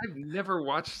 I've never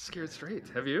watched Scared Straight.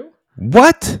 Have you?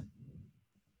 What?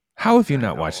 How have you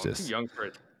not watched this? I'm too young for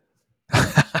it.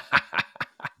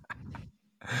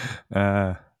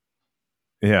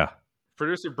 Yeah.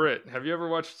 Producer Britt, have you ever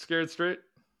watched Scared Straight?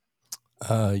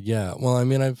 Yeah. Well, I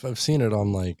mean, I've seen it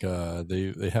on like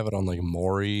they have it on like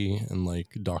Maury and like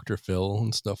Dr. Phil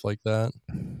and stuff like that.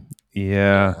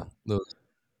 Yeah. Those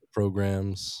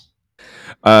programs.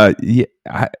 Yeah.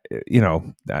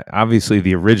 Obviously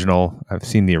the original. I've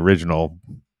seen the original,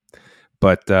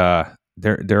 but there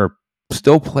are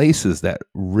still places that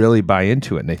really buy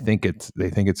into it and they think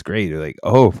it's great. They're like,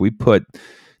 oh, if we put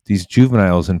these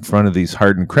juveniles in front of these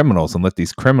hardened criminals and let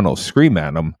these criminals scream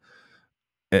at them,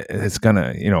 it's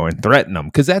gonna, and threaten them,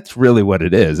 because that's really what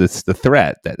it is. It's the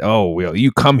threat that, oh, well,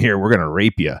 you come here, we're gonna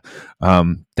rape you.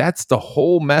 That's the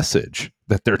whole message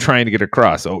that they're trying to get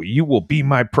across. Oh, you will be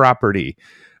my property.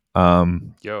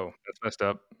 Yo, that's messed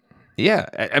up. Yeah,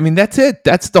 I mean that's it.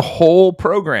 That's the whole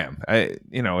program.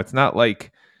 It's not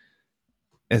like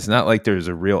it's not like there's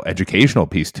a real educational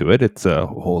piece to it. It's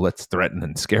let's threaten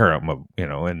and scare them,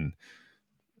 and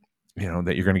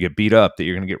that you're going to get beat up, that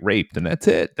you're going to get raped, and that's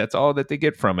it. That's all that they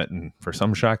get from it. And for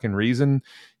some shocking reason,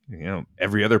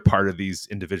 every other part of these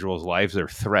individuals' lives are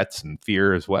threats and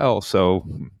fear as well. So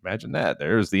imagine that.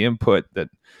 There's the input that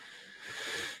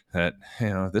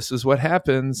this is what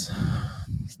happens.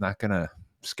 It's not going to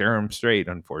scare them straight.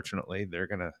 Unfortunately, they're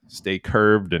going to stay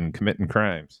curved and committing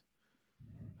crimes.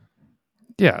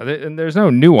 Yeah, and there's no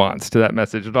nuance to that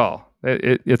message at all.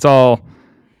 It's all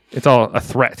a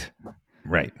threat.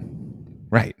 Right.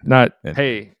 Not,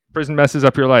 hey, prison messes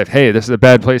up your life. Hey, this is a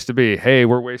bad place to be. Hey,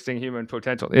 we're wasting human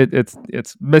potential.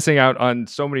 It's missing out on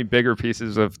so many bigger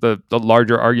pieces of the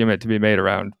larger argument to be made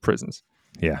around prisons.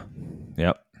 Yeah.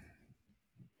 Yep.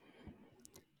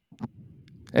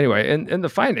 Anyway, in the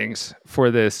findings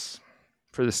for this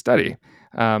study,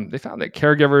 they found that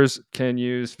caregivers can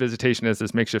use visitation as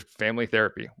this makeshift family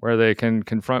therapy, where they can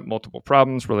confront multiple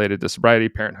problems related to sobriety,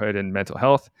 parenthood, and mental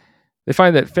health. They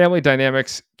find that family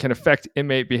dynamics can affect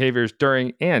inmate behaviors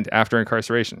during and after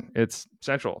incarceration. It's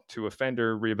central to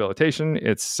offender rehabilitation.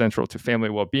 It's central to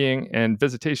family well-being, and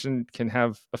visitation can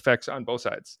have effects on both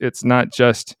sides. It's not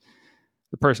just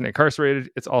the person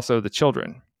incarcerated, it's also the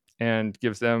children, and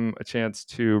gives them a chance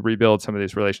to rebuild some of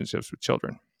these relationships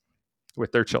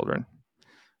with their children,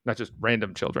 not just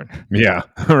random children. Yeah,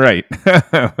 right.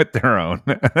 With their own.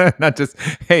 Not just,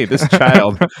 hey, this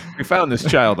child, we found this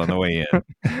child on the way in.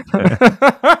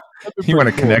 You want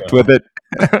to connect with it?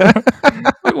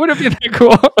 Would it be that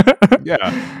cool?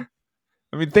 Yeah.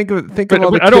 I mean, think of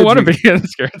all the I don't want to be in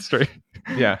Scared Straight.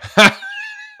 Yeah.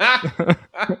 But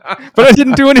I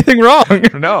didn't do anything wrong.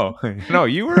 No,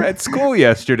 you were at school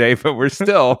yesterday, but we're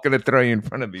still going to throw you in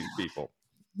front of these people.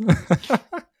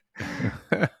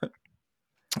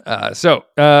 So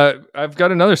I've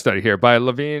got another study here by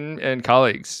Levine and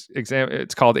colleagues.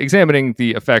 It's called Examining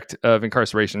the Effect of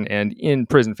Incarceration and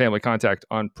In-Prison Family Contact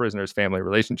on Prisoners' Family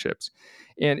Relationships.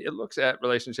 And it looks at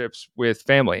relationships with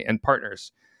family and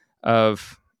partners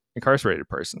of incarcerated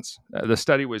persons. The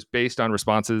study was based on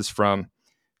responses from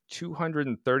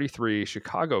 233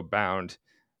 Chicago-bound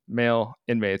male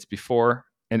inmates before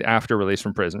and after release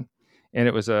from prison. And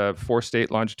it was a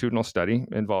 4-state longitudinal study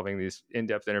involving these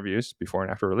in-depth interviews before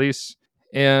and after release.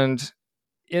 And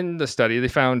in the study, they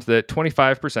found that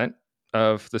 25%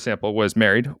 of the sample was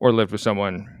married or lived with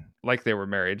someone like they were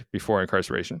married before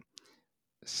incarceration.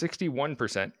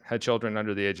 61% had children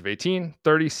under the age of 18.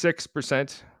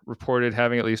 36% reported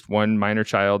having at least one minor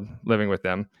child living with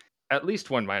them. At least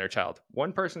one minor child.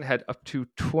 One person had up to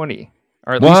 20.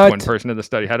 Or at least one person in the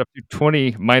study had up to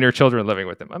 20 minor children living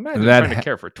with them. Imagine trying to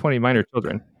care for 20 minor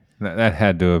children. That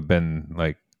had to have been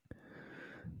like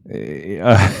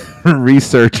a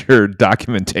researcher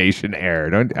documentation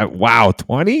error. Wow,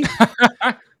 20?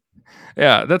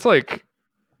 Yeah, that's like,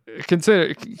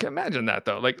 imagine that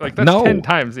though. Like that's 10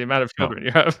 times the amount of children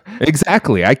you have.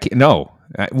 Exactly.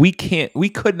 We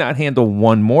could not handle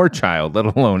one more child, let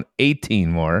alone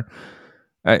 18 more.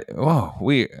 It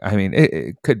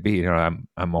could be, I'm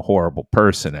a horrible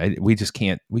person. We just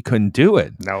can't, we couldn't do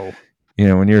it. No.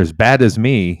 When you're as bad as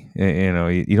me,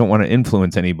 you don't want to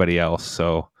influence anybody else.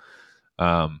 So,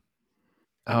 20,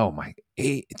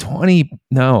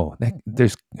 no,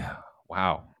 there's,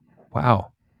 wow.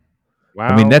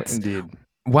 I mean, that's indeed.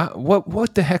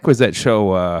 What the heck was that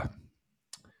show?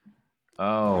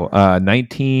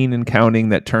 19 and counting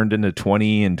that turned into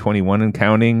 20 and 21 and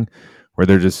counting, where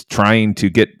they're just trying to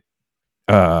get,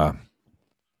 where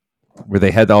they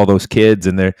had all those kids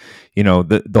and they're,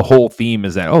 the whole theme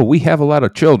is that, we have a lot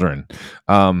of children.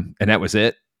 And that was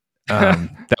it. That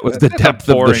was the depth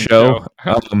of the show.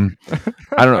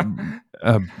 I don't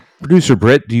know. Producer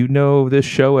Britt, do you know this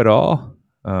show at all?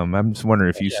 I'm just wondering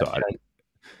if you saw it.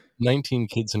 19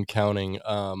 Kids and Counting.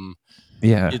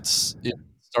 It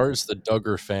stars the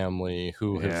Duggar family,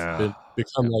 who have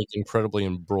become like incredibly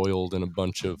embroiled in a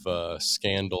bunch of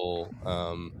scandal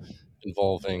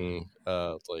involving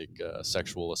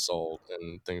sexual assault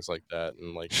and things like that,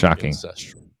 and like shocking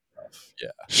ancestral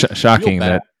stuff. Shocking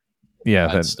that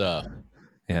stuff.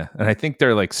 Yeah, and I think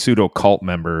they're like pseudo cult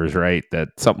members, right? That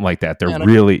something like that. They're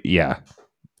really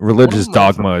religious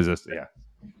dogma is this. Yeah.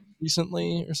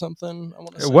 Recently or something, I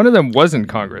want to say. One of them was in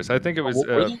Congress. I think it was.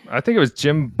 I think it was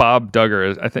Jim Bob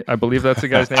Duggar. I believe that's the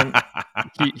guy's name.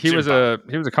 He was a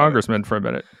congressman for a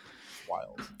minute.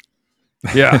 Wild.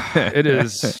 Yeah, it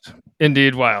is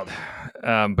indeed wild.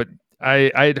 But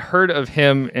I'd heard of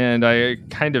him, and I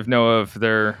kind of know of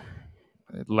their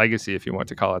legacy, if you want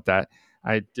to call it that.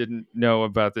 I didn't know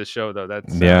about this show though.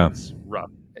 That sounds rough.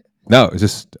 No, it's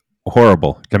just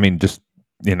horrible. I mean, just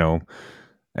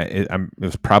It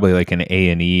was probably like an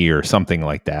A&E or something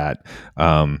like that.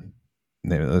 It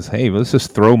was, hey, let's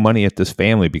just throw money at this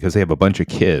family because they have a bunch of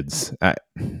kids.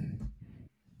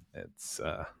 It's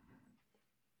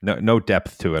no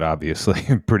depth to it, obviously.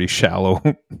 Pretty shallow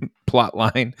plot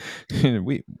line.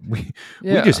 we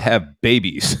just have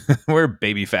babies. We're a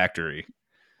baby factory.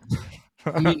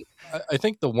 I mean, I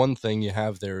think the one thing you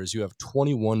have there is you have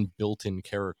 21 built-in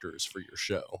characters for your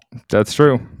show. That's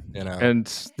true. You know, and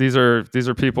these are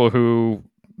people who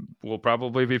will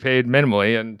probably be paid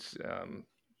minimally, and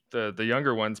the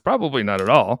younger ones probably not at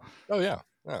all. Oh yeah.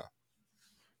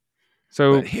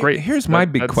 So great. Here's my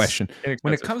big question: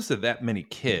 when it comes to that many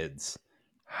kids,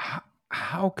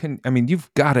 how can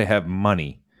you've got to have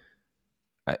money?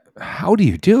 How do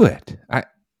you do it?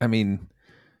 I mean,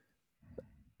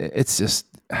 it's just,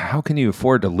 how can you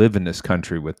afford to live in this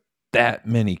country with that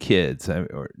many kids?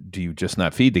 Or do you just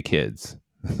not feed the kids?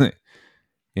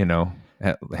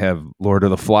 Have Lord of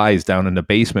the Flies down in the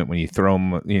basement when you throw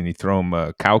them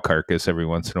a cow carcass every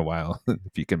once in a while.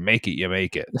 If you can make it, you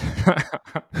make it.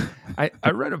 I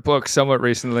read a book somewhat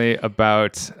recently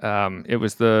about it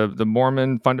was the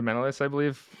Mormon fundamentalists, I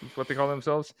believe is what they call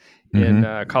themselves, in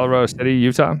Colorado City,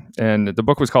 Utah, and the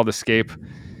book was called Escape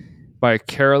by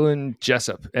Carolyn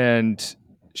Jessup, and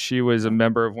she was a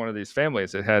member of one of these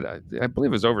families that had, I believe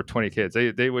it was over 20 kids.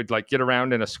 They would like get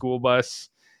around in a school bus.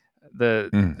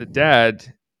 The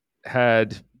dad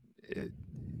had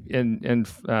in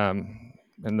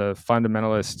the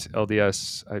fundamentalist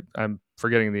LDS, I'm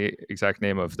forgetting the exact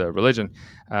name of the religion,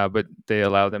 but they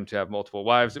allowed them to have multiple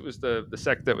wives. It was the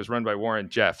sect that was run by Warren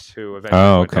Jeffs, who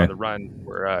eventually went on the run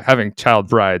for having child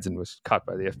brides and was caught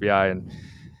by the FBI and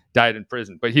died in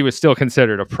prison. But he was still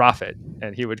considered a prophet,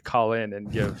 and he would call in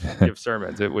and give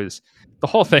sermons. It was, the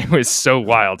whole thing was so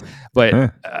wild.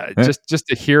 But just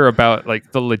to hear about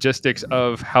like the logistics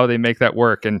of how they make that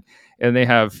work, and they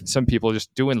have some people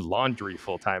just doing laundry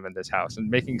full time in this house and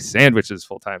making sandwiches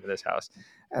full time in this house.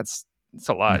 It's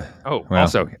a lot. Oh, well.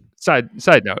 Also side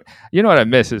note, you know what I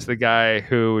miss is the guy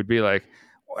who would be like,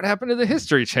 what happened to the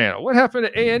History Channel? What happened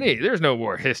to A&E? There's no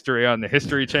more history on the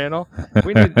History Channel.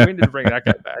 We need to bring that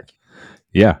guy back.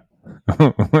 Yeah.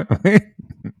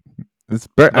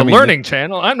 Learning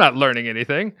channel. I'm not learning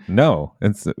anything. No,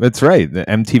 it's right. The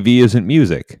MTV isn't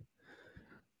music.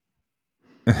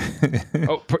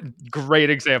 Great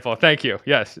example. Thank you.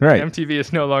 Yes. Right. MTV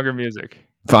is no longer music.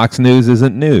 Fox News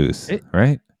isn't news.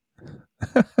 Right.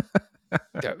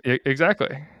 Yeah,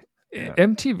 exactly. Yeah.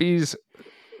 MTV's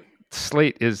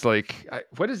slate is like,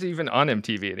 what is even on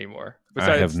MTV anymore?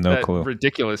 Besides I have no clue.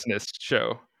 Ridiculousness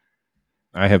show.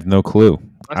 I have no clue.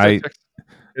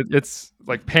 It's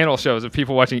like panel shows of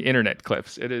people watching internet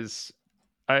clips. It is,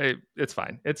 it's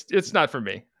fine. It's not for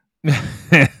me.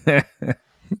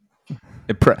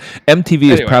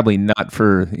 MTV is probably not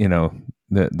for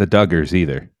the Duggars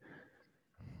either.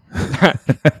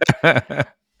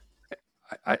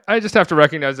 I just have to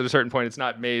recognize at a certain point it's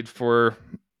not made for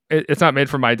my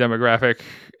demographic,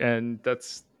 and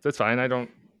that's fine. I don't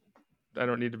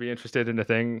need to be interested in a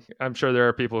thing. I'm sure there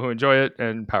are people who enjoy it,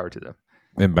 and power to them.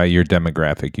 And by your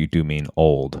demographic, you do mean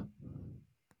old.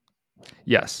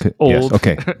 Yes, old. Yes.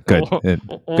 Okay, good. Old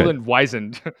good. And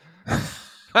wizened.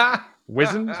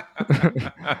 Wizened.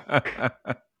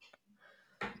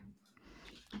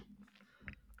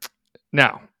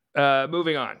 Now,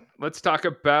 moving on. Let's talk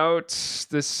about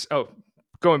this. Oh,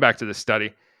 going back to this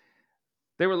study.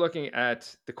 They were looking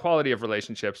at the quality of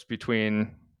relationships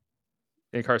between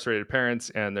incarcerated parents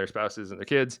and their spouses and their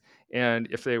kids, and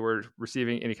if they were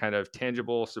receiving any kind of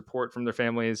tangible support from their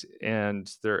families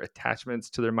and their attachments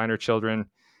to their minor children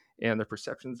and their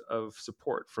perceptions of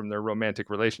support from their romantic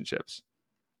relationships.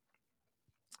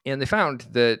 And they found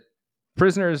that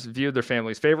prisoners viewed their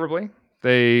families favorably.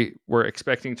 They were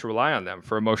expecting to rely on them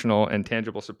for emotional and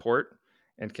tangible support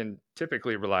and can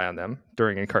typically rely on them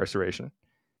during incarceration.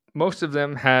 Most of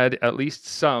them had at least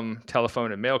some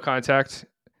telephone and mail contact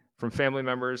from family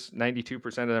members. 92%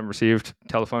 of them received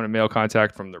telephone and mail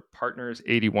contact from their partners.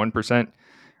 81%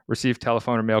 received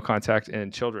telephone or mail contact,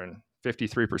 and children,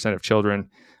 53% of children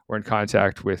were in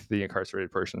contact with the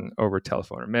incarcerated person over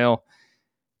telephone or mail.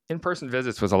 In-person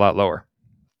visits was a lot lower.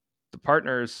 The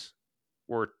partners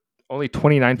were only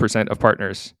 29% of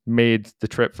partners made the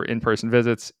trip for in-person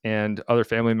visits, and other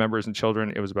family members and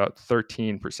children, it was about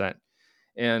 13%.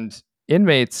 And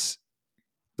inmates,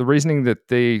 the reasoning that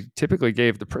they typically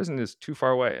gave, the prison is too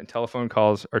far away and telephone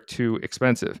calls are too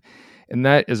expensive. And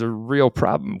that is a real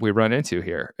problem we run into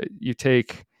here.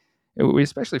 We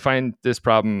especially find this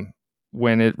problem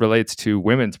when it relates to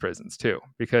women's prisons too,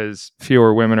 because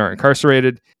fewer women are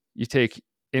incarcerated. You take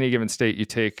any given state, you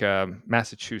take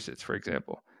Massachusetts, for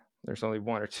example. There's only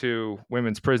 1 or 2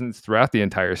 women's prisons throughout the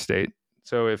entire state.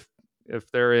 So if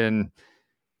they're in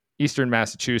eastern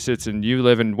Massachusetts and you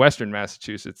live in western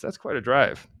Massachusetts, that's quite a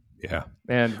drive. Yeah.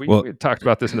 And we talked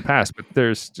about this in the past, but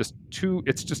it's just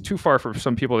too far for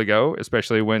some people to go,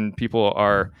 especially when people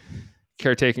are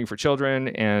caretaking for children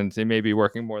and they may be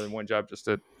working more than one job just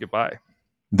to get by.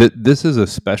 This is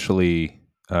especially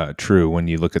true when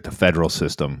you look at the federal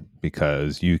system,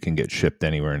 because you can get shipped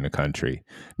anywhere in the country.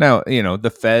 Now,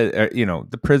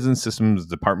 the prison systems,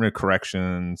 Department of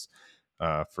Corrections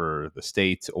for the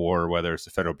states, or whether it's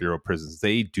the Federal Bureau of Prisons,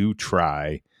 they do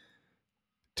try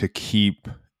to keep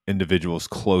individuals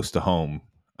close to home.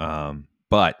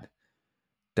 But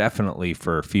definitely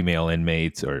for female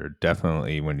inmates, or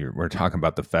definitely when we're talking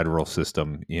about the federal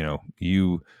system,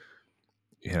 you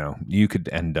could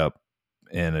end up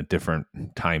in a different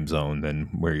time zone than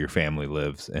where your family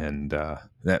lives. And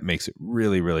that makes it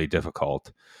really, really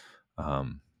difficult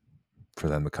for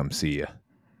them to come see you.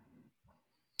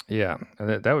 Yeah,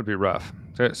 and that would be rough.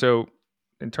 So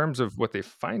in terms of what they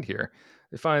find here,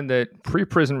 they find that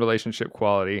pre-prison relationship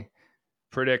quality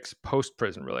predicts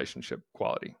post-prison relationship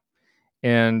quality.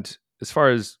 And as far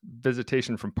as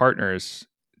visitation from partners,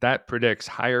 that predicts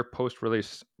higher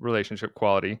post-release relationship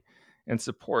quality and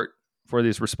support for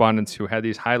these respondents who had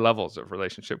these high levels of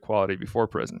relationship quality before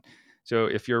prison. So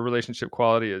if your relationship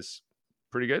quality is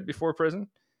pretty good before prison,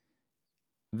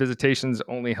 visitations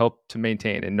only help to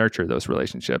maintain and nurture those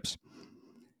relationships.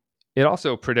 It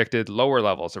also predicted lower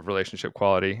levels of relationship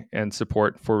quality and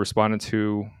support for respondents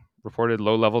who reported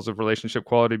low levels of relationship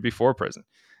quality before prison.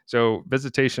 So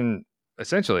visitation,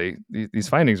 essentially, these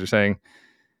findings are saying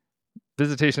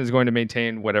visitation is going to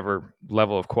maintain whatever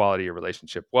level of quality your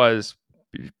relationship was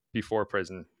before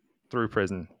prison, through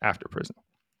prison, after prison.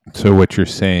 So what you're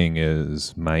saying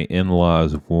is my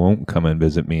in-laws won't come and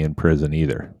visit me in prison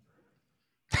either.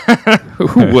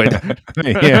 Who would?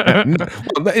 Yeah.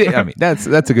 Well, I mean, that's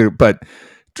a good, but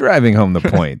driving home the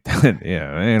point,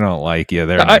 they don't like you.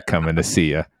 They're not coming to see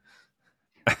you.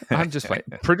 I'm just like,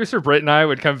 producer Britt and I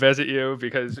would come visit you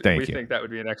because we think that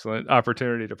would be an excellent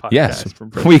opportunity to podcast. Yes,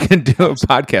 from we can do a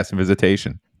podcast and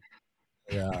visitation.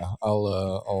 Yeah,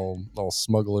 I'll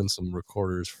smuggle in some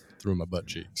recorders through my butt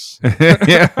cheeks.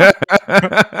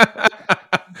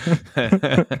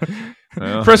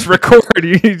 Well, press record.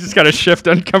 You just got to shift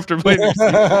uncomfortably. Well,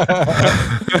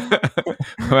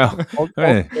 I'll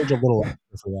change a little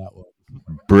for that one.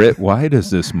 Britt, why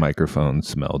does this microphone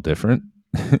smell different?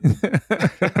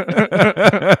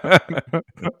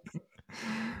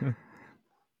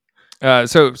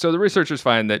 So the researchers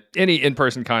find that any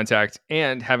in-person contact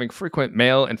and having frequent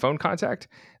mail and phone contact,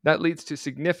 that leads to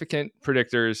significant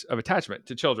predictors of attachment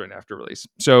to children after release.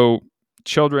 So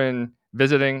children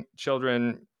visiting,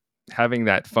 children having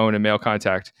that phone and mail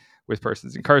contact with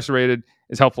persons incarcerated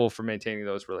is helpful for maintaining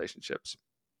those relationships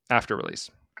after release.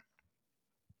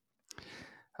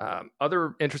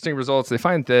 Other interesting results, they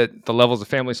find that the levels of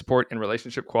family support and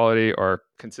relationship quality are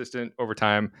consistent over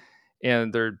time,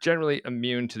 and they're generally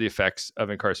immune to the effects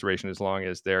of incarceration as long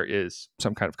as there is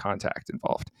some kind of contact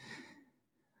involved.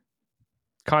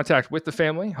 Contact with the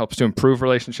family helps to improve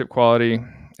relationship quality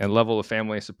and level of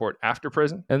family support after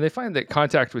prison. And they find that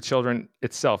contact with children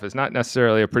itself is not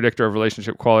necessarily a predictor of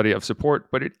relationship quality of support,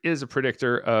 but it is a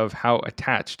predictor of how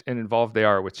attached and involved they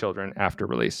are with children after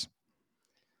release.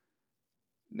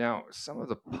 Now, some of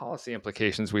the policy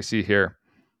implications we see here,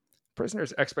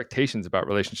 prisoners' expectations about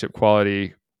relationship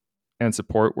quality and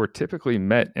support were typically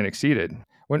met and exceeded.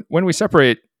 When we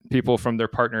separate people from their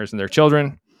partners and their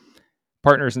children,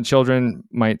 partners and children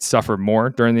might suffer more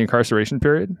during the incarceration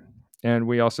period. And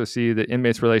we also see that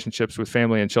inmates' relationships with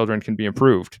family and children can be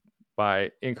improved by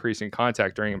increasing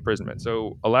contact during imprisonment.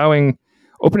 So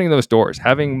opening those doors,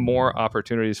 having more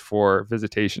opportunities for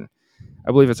visitation.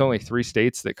 I believe it's only 3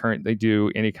 states that currently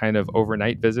do any kind of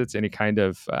overnight visits, any kind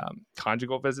of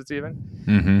conjugal visits even.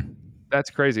 Mm-hmm. That's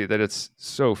crazy that it's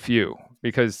so few,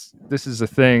 because this is a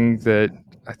thing that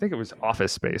I think it was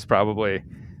Office Space probably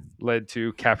led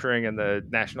to capturing in the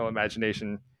national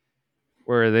imagination,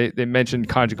 where they mentioned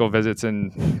conjugal visits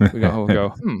and we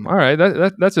go all right,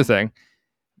 that's a thing.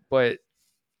 But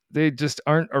they just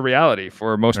aren't a reality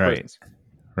for most prisons.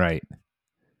 Right.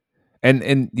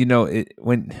 And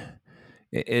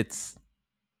it's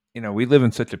we live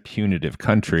in such a punitive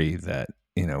country that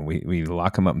we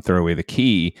lock them up and throw away the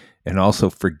key, and also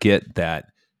forget that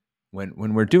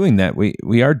when we're doing that,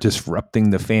 we are disrupting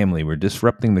the family, we're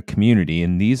disrupting the community,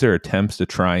 and these are attempts to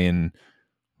try and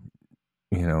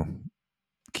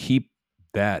keep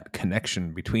that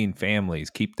connection between families,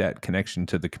 keep that connection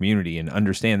to the community, and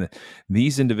understand that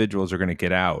these individuals are going to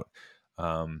get out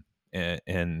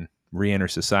and re-enter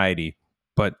society.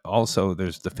 But also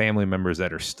there's the family members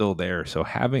that are still there. So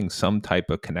having some type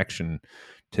of connection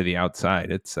to the outside,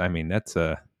 that's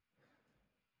a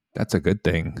good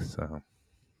thing. So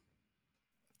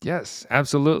yes,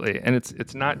 absolutely. And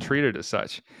it's not treated as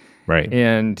such. Right.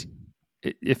 And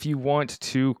if you want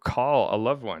to call a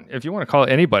loved one, if you want to call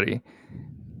anybody,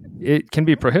 it can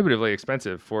be prohibitively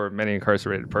expensive for many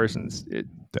incarcerated persons.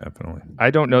 Definitely. I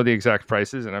don't know the exact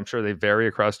prices, and I'm sure they vary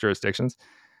across jurisdictions,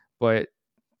 but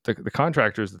the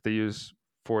contractors that they use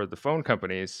for the phone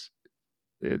companies,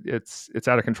 it's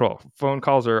out of control. Phone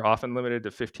calls are often limited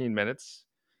to 15 minutes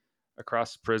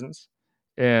across prisons,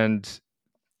 and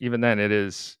even then it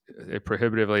is a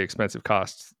prohibitively expensive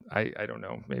cost. I don't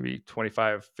know, maybe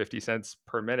 25, 50 cents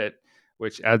per minute,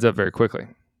 which adds up very quickly.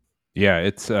 Yeah,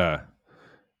 it's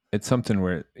something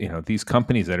where, these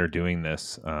companies that are doing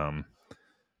this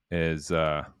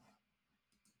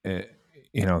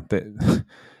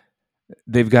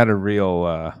they've got a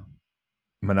real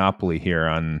monopoly here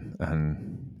on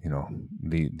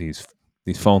these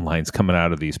phone lines coming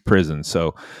out of these prisons.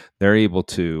 So they're able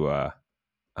to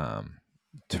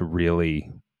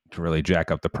really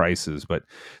jack up the prices. But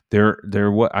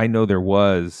I know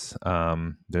there's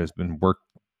been work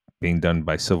being done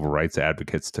by civil rights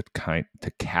advocates to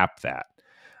cap that.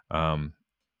 And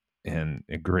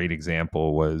a great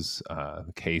example was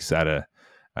the case out of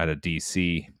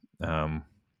DC,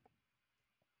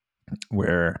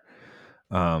 where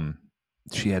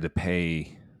she had to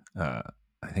pay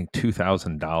I think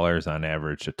 $2,000 on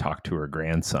average to talk to her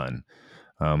grandson,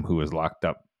 who was locked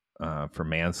up for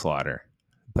manslaughter.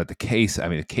 But the case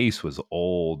was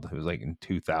old. It was like in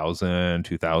 2000,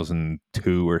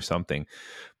 2002 or something.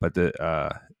 But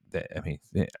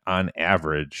on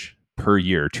average per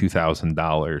year,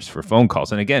 $2,000 for phone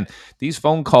calls. And again, these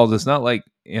phone calls, it's not like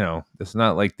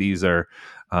these are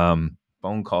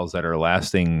phone calls that are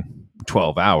lasting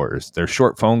 12 hours. They're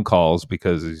short phone calls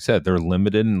because, as you said, they're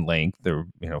limited in length. They're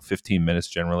 15 minutes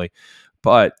generally.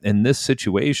 But in this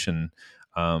situation,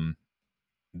 the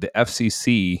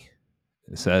FCC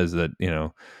says that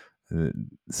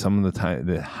some of the time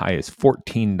the high is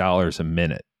 $14 a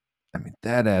minute. I mean,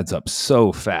 that adds up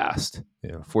so fast.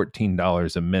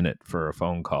 $14 a minute for a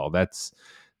phone call.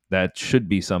 That should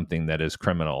be something that is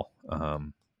criminal.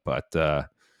 But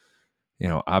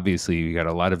obviously, you got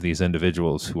a lot of these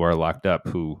individuals who are locked up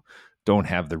who don't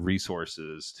have the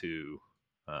resources to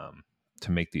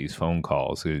make these phone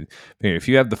calls. If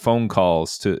you have the phone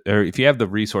calls or if you have the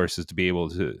resources to be able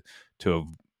to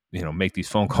make these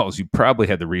phone calls, you probably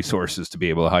had the resources to be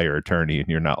able to hire an attorney, and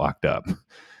you're not locked up.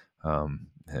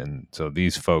 And so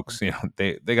these folks,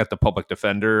 they got the public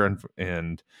defender,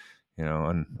 and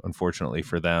unfortunately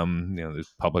for them, the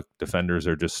public defenders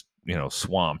are just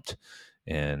swamped,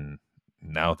 and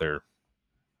now they're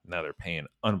paying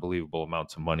unbelievable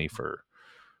amounts of money for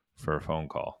a phone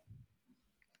call.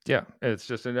 Yeah, it's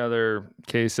just another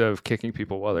case of kicking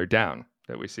people while they're down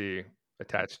that we see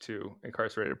attached to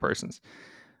incarcerated persons.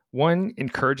 One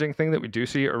encouraging thing that we do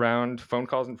see around phone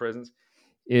calls in prisons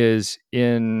is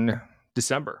in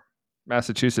December,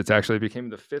 Massachusetts actually became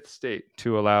the 5th state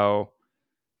to allow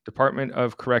Department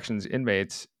of Corrections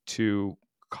inmates to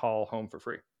call home for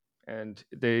free. And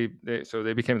they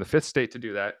became the 5th state to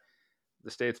do that.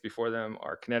 The states before them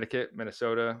are Connecticut,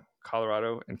 Minnesota,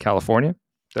 Colorado, and California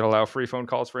that allow free phone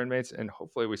calls for inmates. And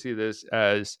hopefully we see this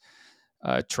as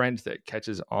a trend that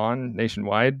catches on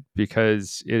nationwide,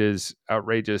 because it is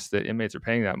outrageous that inmates are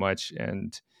paying that much.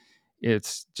 And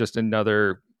it's just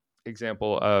another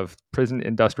example of prison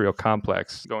industrial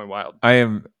complex going wild.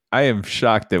 I am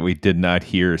shocked that we did not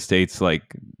hear states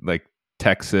like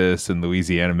Texas and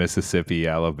Louisiana, Mississippi,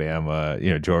 Alabama,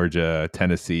 Georgia,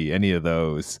 Tennessee, any of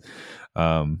those.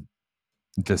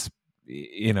 It's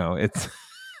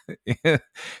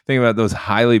think about those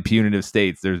highly punitive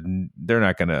states. They're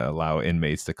not going to allow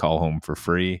inmates to call home for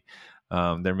free.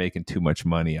 They're making too much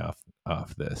money off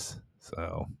this.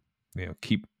 So,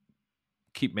 keep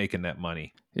making that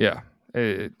money. Yeah.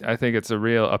 I think it's a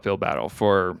real uphill battle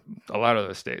for a lot of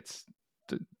the states.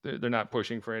 They're not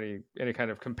pushing for any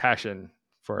kind of compassion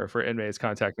for inmates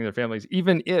contacting their families,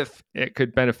 even if it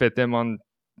could benefit them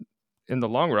in the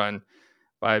long run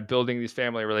by building these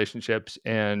family relationships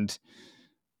and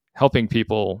helping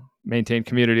people maintain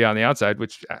community on the outside,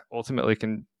 which ultimately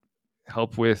can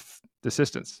help with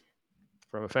desistance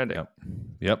from offending.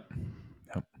 Yep.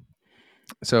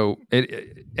 So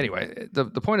anyway,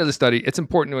 the point of the study, it's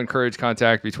important to encourage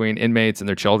contact between inmates and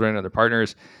their children and their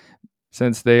partners,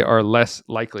 since they are less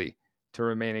likely to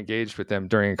remain engaged with them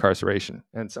during incarceration.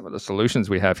 And some of the solutions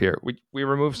we have here, we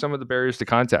remove some of the barriers to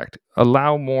contact,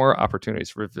 allow more opportunities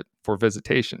for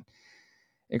visitation,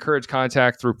 encourage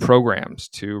contact through programs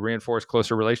to reinforce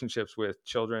closer relationships with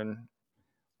children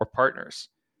or partners.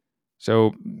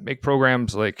 So make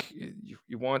programs like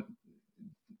you want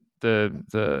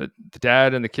the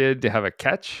dad and the kid to have a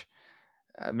catch.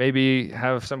 Maybe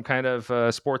have some kind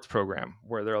of sports program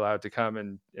where they're allowed to come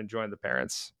and join the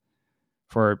parents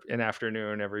for an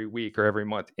afternoon every week or every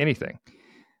month, anything.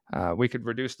 We could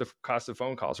reduce the cost of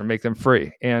phone calls or make them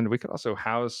free. And we could also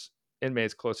house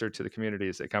inmates closer to the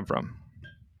communities they come from.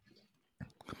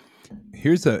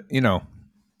 Here's in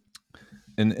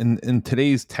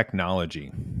today's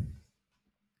technology,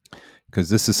 because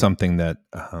this is something that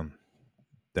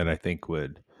I think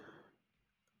would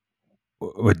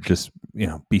just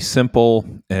be simple.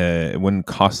 It wouldn't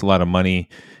cost a lot of money,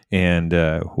 and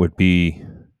would be,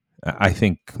 I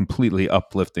think, completely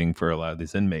uplifting for a lot of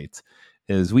these inmates.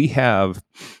 Is we have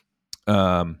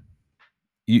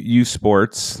youth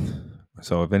sports.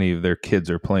 So if any of their kids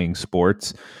are playing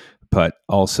sports, but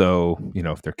also,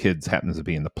 if their kids happens to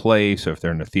be in the play, so if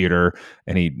they're in the theater,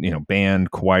 any,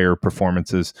 band, choir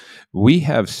performances, we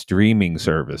have streaming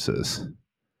services.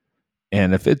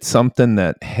 And if it's something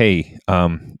that, hey,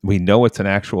 we know it's an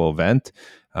actual event,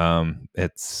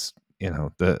 it's,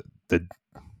 the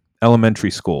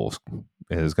elementary schools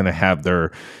is going to have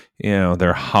their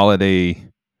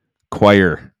holiday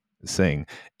choir sing,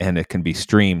 and it can be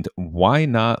streamed. Why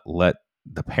not let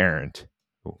the parent,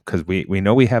 because we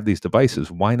know we have these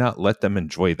devices, why not let them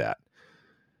enjoy that?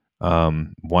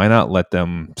 Why not let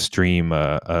them stream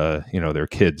their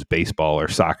kids' baseball or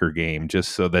soccer game,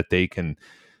 just so that they can,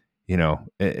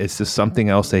 it's just something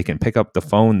else they can pick up the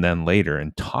phone then later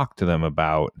and talk to them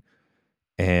about,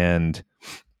 and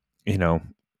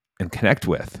and connect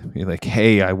with. You're like,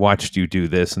 hey, I watched you do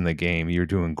this in the game. You're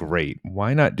doing great.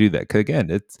 Why not do that? Because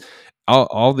again, it's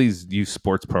all these youth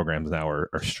sports programs now are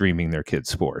streaming their kids'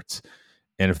 sports.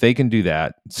 And if they can do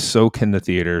that, so can the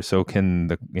theater, so can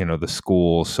the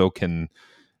school, so can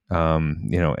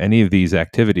any of these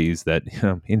activities that,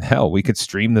 in hell, we could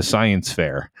stream the science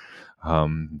fair.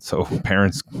 So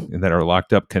parents that are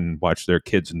locked up can watch their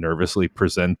kids nervously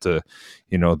present to,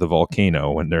 the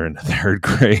volcano when they're in the third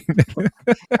grade.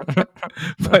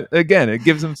 But again, it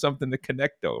gives them something to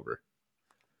connect over.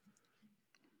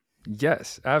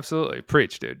 Yes, absolutely.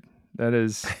 Preach, dude. That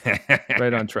is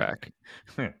right on track.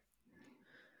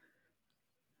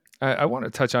 I want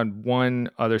to touch on one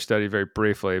other study very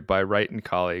briefly by Wright and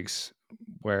colleagues,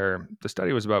 where the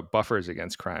study was about buffers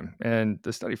against crime. And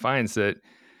the study finds that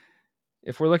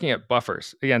if we're looking at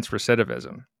buffers against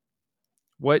recidivism,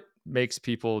 what makes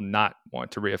people not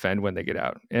want to reoffend when they get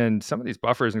out? And some of these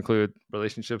buffers include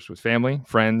relationships with family,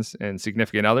 friends, and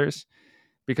significant others,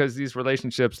 because these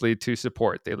relationships lead to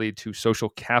support. They lead to social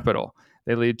capital.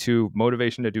 They lead to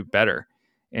motivation to do better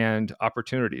and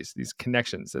opportunities, these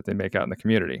connections that they make out in the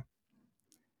community.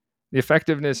 The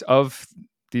effectiveness of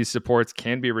these supports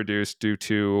can be reduced due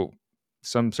to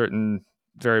some certain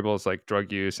variables like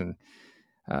drug use and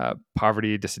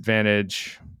poverty,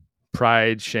 disadvantage,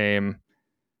 pride, shame,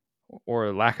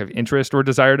 or lack of interest or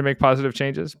desire to make positive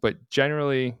changes. But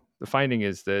generally, the finding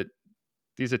is that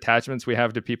these attachments we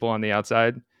have to people on the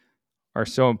outside are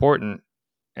so important,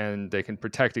 and they can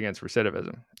protect against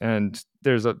recidivism. And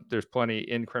there's plenty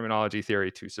in criminology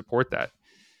theory to support that.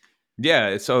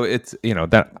 Yeah, so it's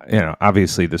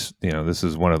obviously this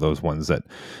is one of those ones that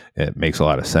it makes a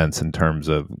lot of sense in terms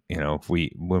of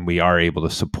when we are able to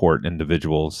support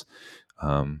individuals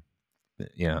out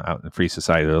in free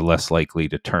society, they're less likely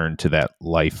to turn to that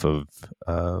life of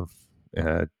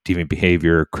deviant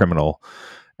behavior, criminal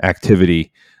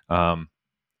activity, and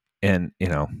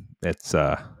it's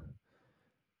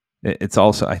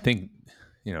also, I think,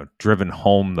 driven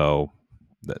home though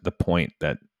the point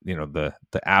that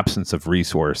the absence of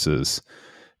resources,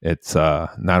 it's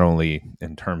not only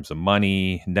in terms of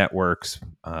money, networks,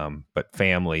 but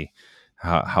family,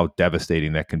 how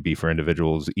devastating that can be for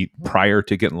individuals prior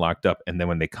to getting locked up, and then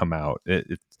when they come out,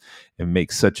 it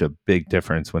makes such a big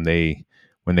difference when they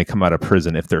come out of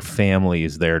prison, if their family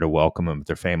is there to welcome them, if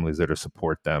their family is there to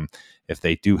support them, if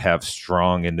they do have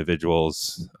strong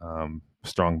individuals,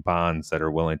 strong bonds that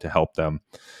are willing to help them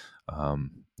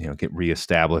get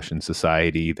reestablished in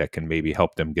society, that can maybe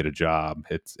help them get a job.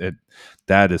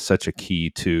 That is such a key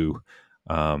to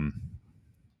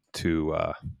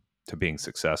being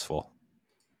successful.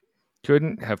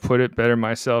 Couldn't have put it better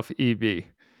myself, EB.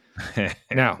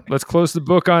 Now, let's close the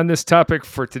book on this topic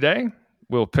for today.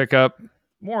 We'll pick up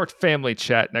more family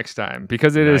chat next time,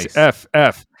 because it is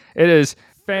FF. It is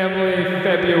Family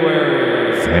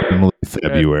February. Family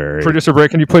February. Producer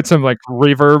Brick, can you put some like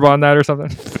reverb on that or something?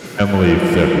 Family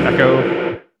February.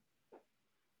 Echo.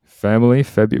 Family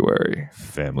February.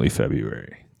 Family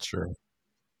February. Sure.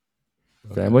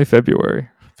 Okay. Family February.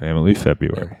 Family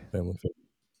February.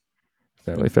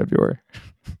 Family February.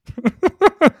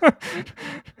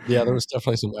 Yeah, there was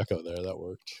definitely some echo there. That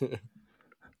worked.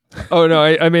 Oh no,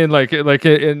 I mean like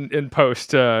in post,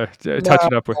 touch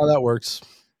it up with. Oh, that works.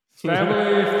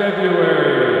 Family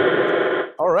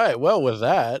February. All right. Well, with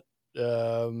that,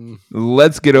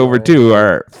 let's get over to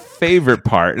our favorite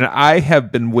part. And I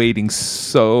have been waiting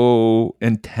so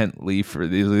intently for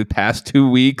the past 2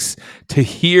 weeks to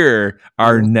hear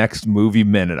our next movie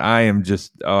minute. I am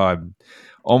just I'm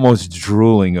almost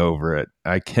drooling over it.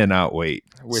 I cannot wait.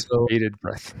 With bated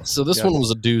breath. So this one was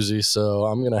a doozy, so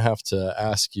I'm going to have to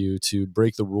ask you to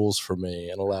break the rules for me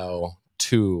and allow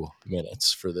 2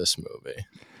 minutes for this movie.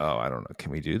 Oh, I don't know.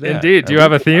 Can we do that? Indeed. Do you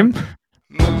have a theme?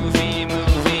 Movie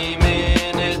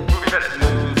minute.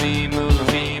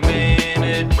 Movie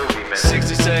minute.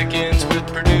 60 seconds with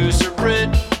producer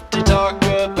Britt to talk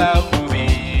about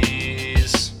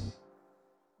movies.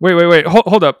 Wait.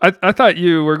 Hold up. I thought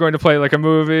you were going to play like a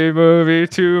movie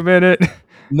 2 minute.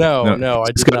 No,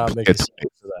 I did not make a space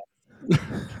for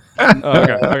that.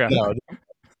 Okay. No,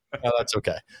 that's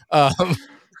okay.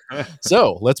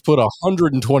 So let's put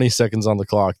 120 seconds on the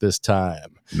clock this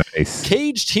time. Nice.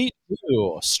 Caged Heat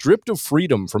 2, Stripped of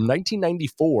Freedom from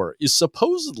 1994 is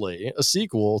supposedly a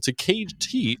sequel to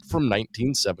Caged Heat from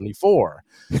 1974.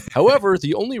 However,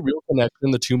 the only real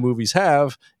connection the two movies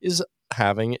have is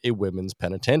having a women's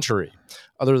penitentiary.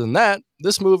 Other than that,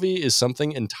 this movie is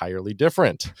something entirely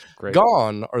different. Great.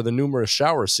 Gone are the numerous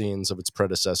shower scenes of its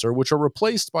predecessor, which are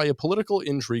replaced by a political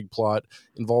intrigue plot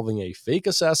involving a fake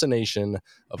assassination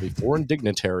of a foreign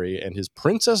dignitary and his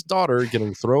princess daughter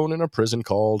getting thrown in a prison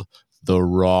called The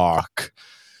Rock.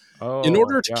 In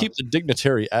order to keep the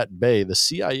dignitary at bay, the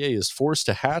CIA is forced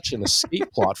to hatch an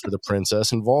escape plot for the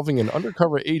princess involving an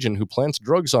undercover agent who plants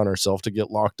drugs on herself to get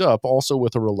locked up, also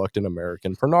with a reluctant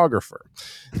American pornographer.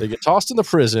 They get tossed in the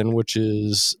prison, which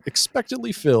is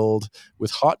expectedly filled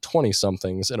with hot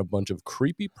 20-somethings and a bunch of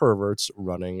creepy perverts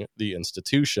running the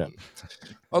institution.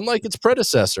 Unlike its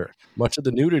predecessor, much of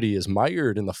the nudity is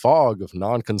mired in the fog of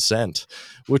non-consent,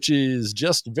 which is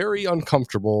just very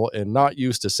uncomfortable and not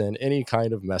used to send any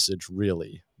kind of message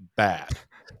really bad.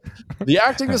 The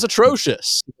acting is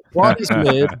atrocious. The plot is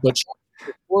mid, but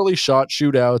poorly shot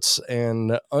shootouts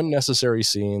and unnecessary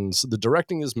scenes. The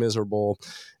directing is miserable,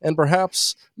 and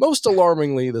perhaps most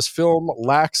alarmingly, this film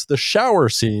lacks the shower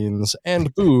scenes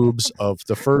and boobs of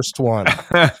the first one.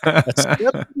 At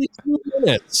 72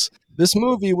 minutes, this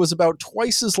movie was about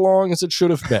twice as long as it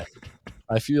should have been.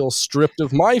 I feel stripped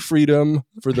of my freedom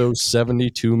for those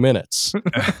 72 minutes.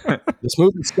 This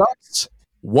movie sucks.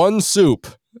 One soup.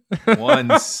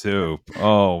 One soup.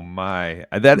 Oh my.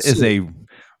 That is a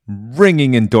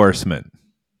ringing endorsement.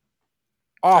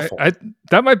 Awful.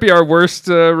 That might be our worst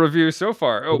review so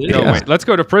far. Oh, no, wait. Let's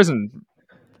go to prison.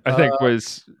 I think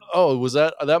was. Oh, was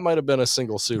that? That might have been a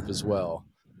single soup as well.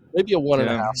 Maybe a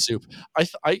 1.5 soup.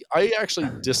 I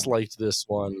actually disliked this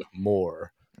one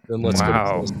more than Let's Go to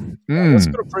Prison. Let's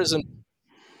Go to Prison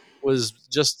was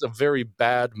just a very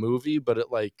bad movie, but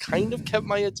it like kind of kept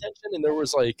my attention, and there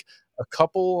was like a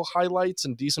couple highlights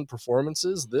and decent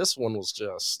performances. This one was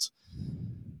just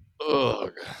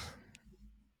ugh.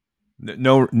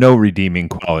 No redeeming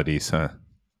qualities, huh?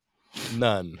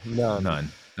 None.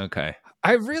 Okay.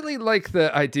 I really like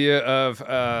the idea of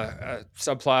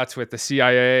subplots with the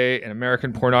CIA and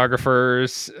American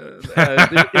pornographers.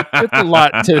 It's a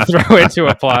lot to throw into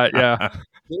a plot, yeah.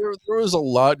 There was a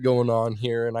lot going on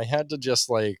here, and I had to just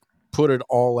like put it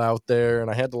all out there,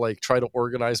 and I had to like try to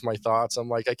organize my thoughts. I'm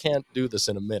like, I can't do this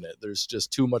in a minute. There's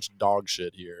just too much dog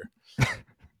shit here.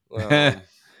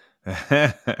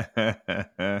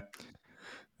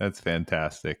 That's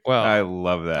fantastic. Well, I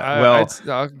love that.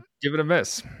 I'll give it a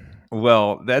miss.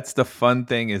 Well, that's the fun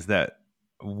thing is that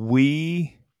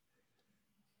we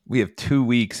have 2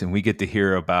 weeks and we get to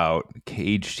hear about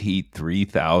Caged Heat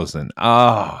 3000.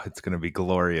 Oh, it's going to be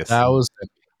glorious. That's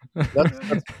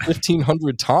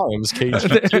 1,500 times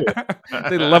Caged Heat 2.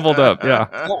 They leveled up,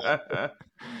 yeah.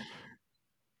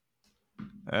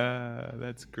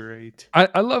 That's great.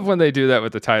 I love when they do that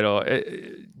with the title.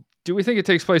 Do we think it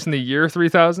takes place in the year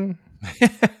 3000?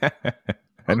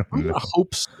 I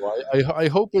hope so. I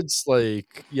hope it's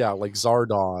like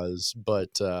Zardoz,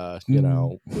 but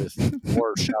with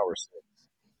more shower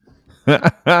scenes.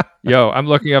 Yo, I'm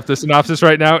looking up the synopsis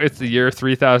right now. It's the year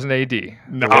 3000 AD.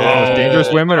 No. The most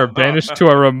dangerous women are banished to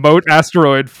a remote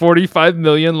asteroid 45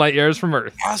 million light years from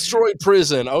Earth. Asteroid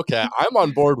prison. Okay, I'm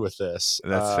on board with this.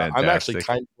 That's fantastic. I'm actually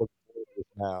kind of looking forward to it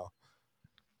now.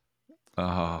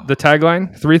 The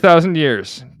tagline, 3,000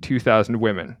 years, 2,000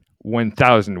 women,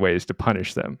 1,000 ways to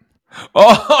punish them.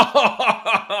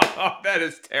 Oh, that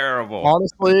is terrible.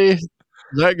 Honestly,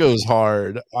 that goes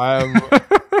hard.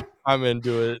 I'm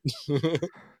into it.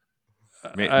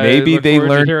 Maybe they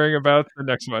learned hearing about the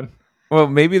next one. Well,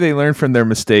 maybe they learned from their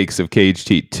mistakes of Caged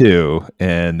Heat 2,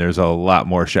 and there's a lot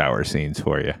more shower scenes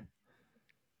for you.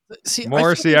 See,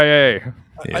 more CIA.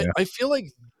 I feel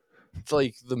like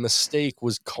the mistake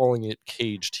was calling it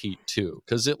Caged Heat 2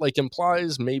 because it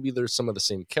implies maybe there's some of the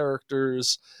same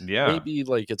characters. Yeah, maybe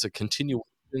it's a continuation,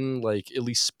 at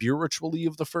least spiritually,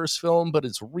 of the first film, but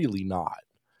it's really not.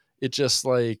 It just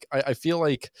I feel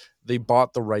like they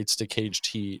bought the rights to Caged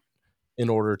Heat in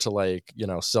order to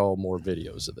sell more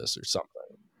videos of this or something.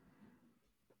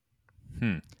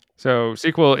 So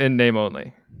sequel in name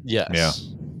only. Yes. Yeah.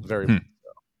 Very much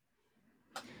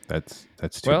so.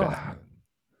 That's too bad.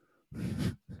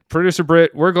 Producer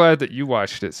Britt, we're glad that you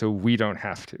watched it so we don't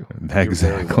have to.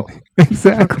 Exactly.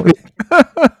 Exactly.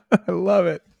 I love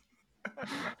it.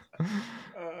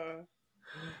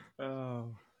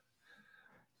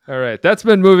 All right. That's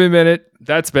been Movie Minute.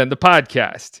 That's been the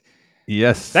podcast.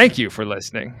 Yes. Thank you for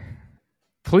listening.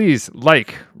 Please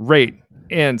rate,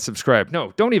 and subscribe.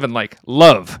 No, don't even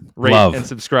love, rate, and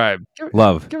subscribe.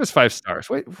 Give us 5 stars.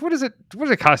 Wait, what does it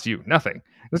cost you? Nothing.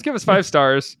 Just give us 5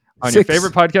 stars on your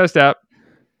favorite podcast app.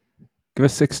 Give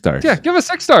us 6 stars. Yeah, give us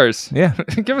 6 stars. Yeah.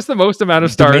 Give us the most amount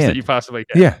of stars that you possibly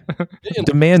can. Yeah.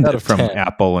 Demand it from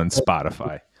Apple and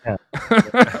Spotify.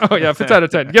 Oh yeah, if it's out of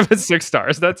 10, give it 6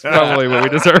 stars. That's probably what we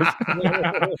deserve.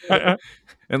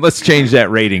 And let's change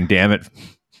that rating, damn it.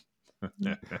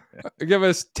 Give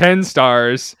us 10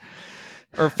 stars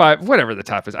or 5, whatever the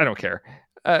top is. I don't care.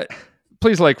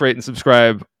 Please rate, and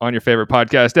subscribe on your favorite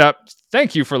podcast app.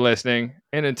 Thank you for listening.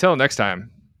 And until next time,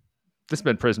 this has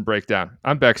been Prison Breakdown.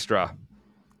 I'm Beck Strah.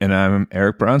 And I'm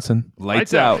Eric Bronson.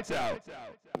 Lights out.